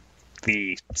for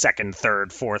the second,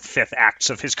 third, fourth, fifth acts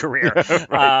of his career.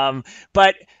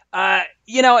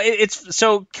 It's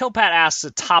so Kilpat asks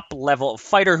a top level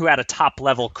fighter who had a top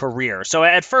level career. So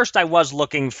at first I was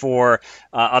looking for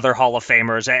other Hall of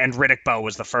Famers, and Riddick Bowe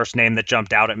was the first name that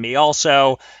jumped out at me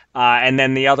also. And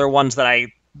then the other ones that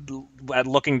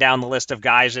looking down the list of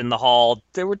guys in the Hall,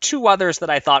 there were two others that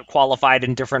I thought qualified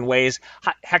in different ways.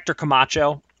 Hector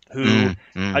Camacho, who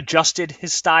adjusted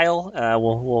his style.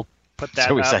 We'll put that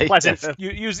pleasant.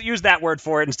 Use that word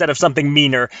for it instead of something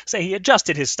meaner. Say he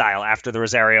adjusted his style after the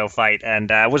Rosario fight and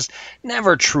was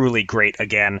never truly great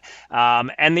again.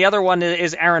 And the other one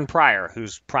is Aaron Pryor,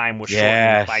 whose prime was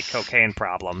shortened by cocaine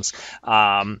problems.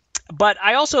 But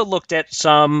I also looked at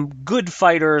some good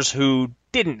fighters who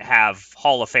didn't have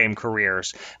Hall of Fame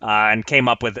careers and came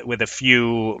up with a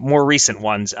few more recent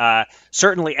ones.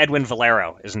 Certainly Edwin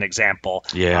Valero is an example.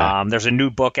 Yeah. There's a new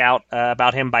book out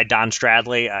about him by Don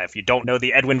Stradley. If you don't know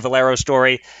the Edwin Valero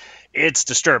story, it's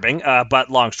disturbing, but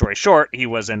long story short, he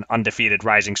was an undefeated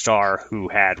rising star who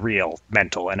had real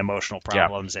mental and emotional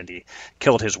problems, and he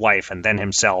killed his wife and then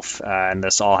himself, and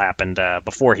this all happened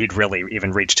before he'd really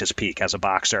even reached his peak as a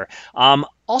boxer.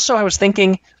 Also, I was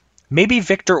thinking, maybe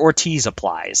Victor Ortiz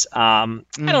applies. I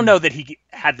don't know that he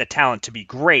had the talent to be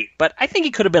great, but I think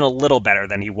he could have been a little better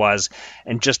than he was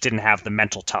and just didn't have the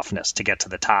mental toughness to get to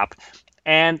the top.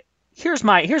 And here's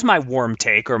my warm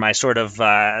take, or my sort of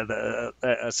a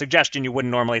suggestion you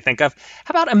wouldn't normally think of.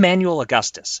 How about Emmanuel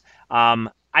Augustus?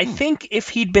 I think if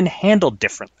he'd been handled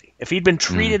differently, if he'd been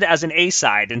treated as an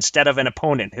A-side instead of an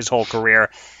opponent his whole career,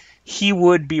 he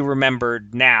would be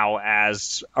remembered now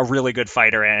as a really good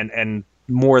fighter and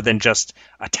more than just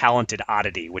a talented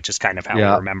oddity, which is kind of how we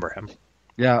remember him.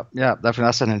 Yeah, definitely.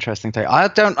 That's an interesting take. I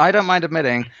don't mind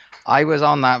admitting I was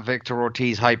on that Victor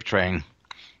Ortiz hype train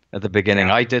at the beginning.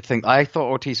 I thought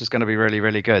Ortiz was going to be really,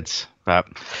 really good. But,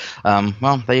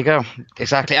 well, there you go.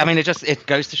 Exactly. I mean, it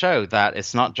goes to show that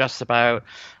it's not just about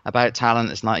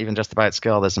talent. It's not even just about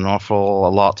skill. There's a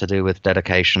lot to do with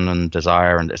dedication and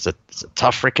desire, and it's a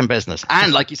tough freaking business.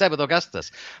 And like you said with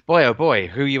Augustus, boy, oh boy,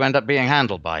 who you end up being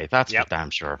handled by. That's for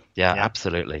damn sure. Yeah,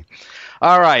 absolutely.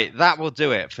 All right, that will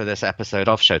do it for this episode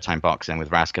of Showtime Boxing with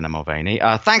Raskin and Mulvaney.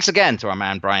 Thanks again to our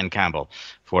man Brian Campbell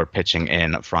for pitching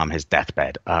in from his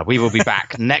deathbed. We will be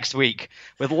back next week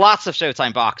with lots of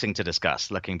Showtime Boxing to discuss,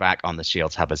 looking back on the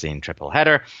Shields Habazin triple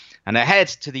header and ahead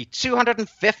to the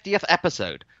 250th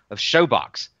episode of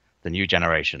Showbox, the new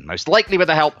generation, most likely with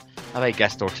the help of a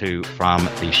guest or two from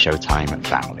the Showtime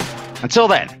family. Until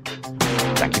then,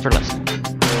 thank you for listening.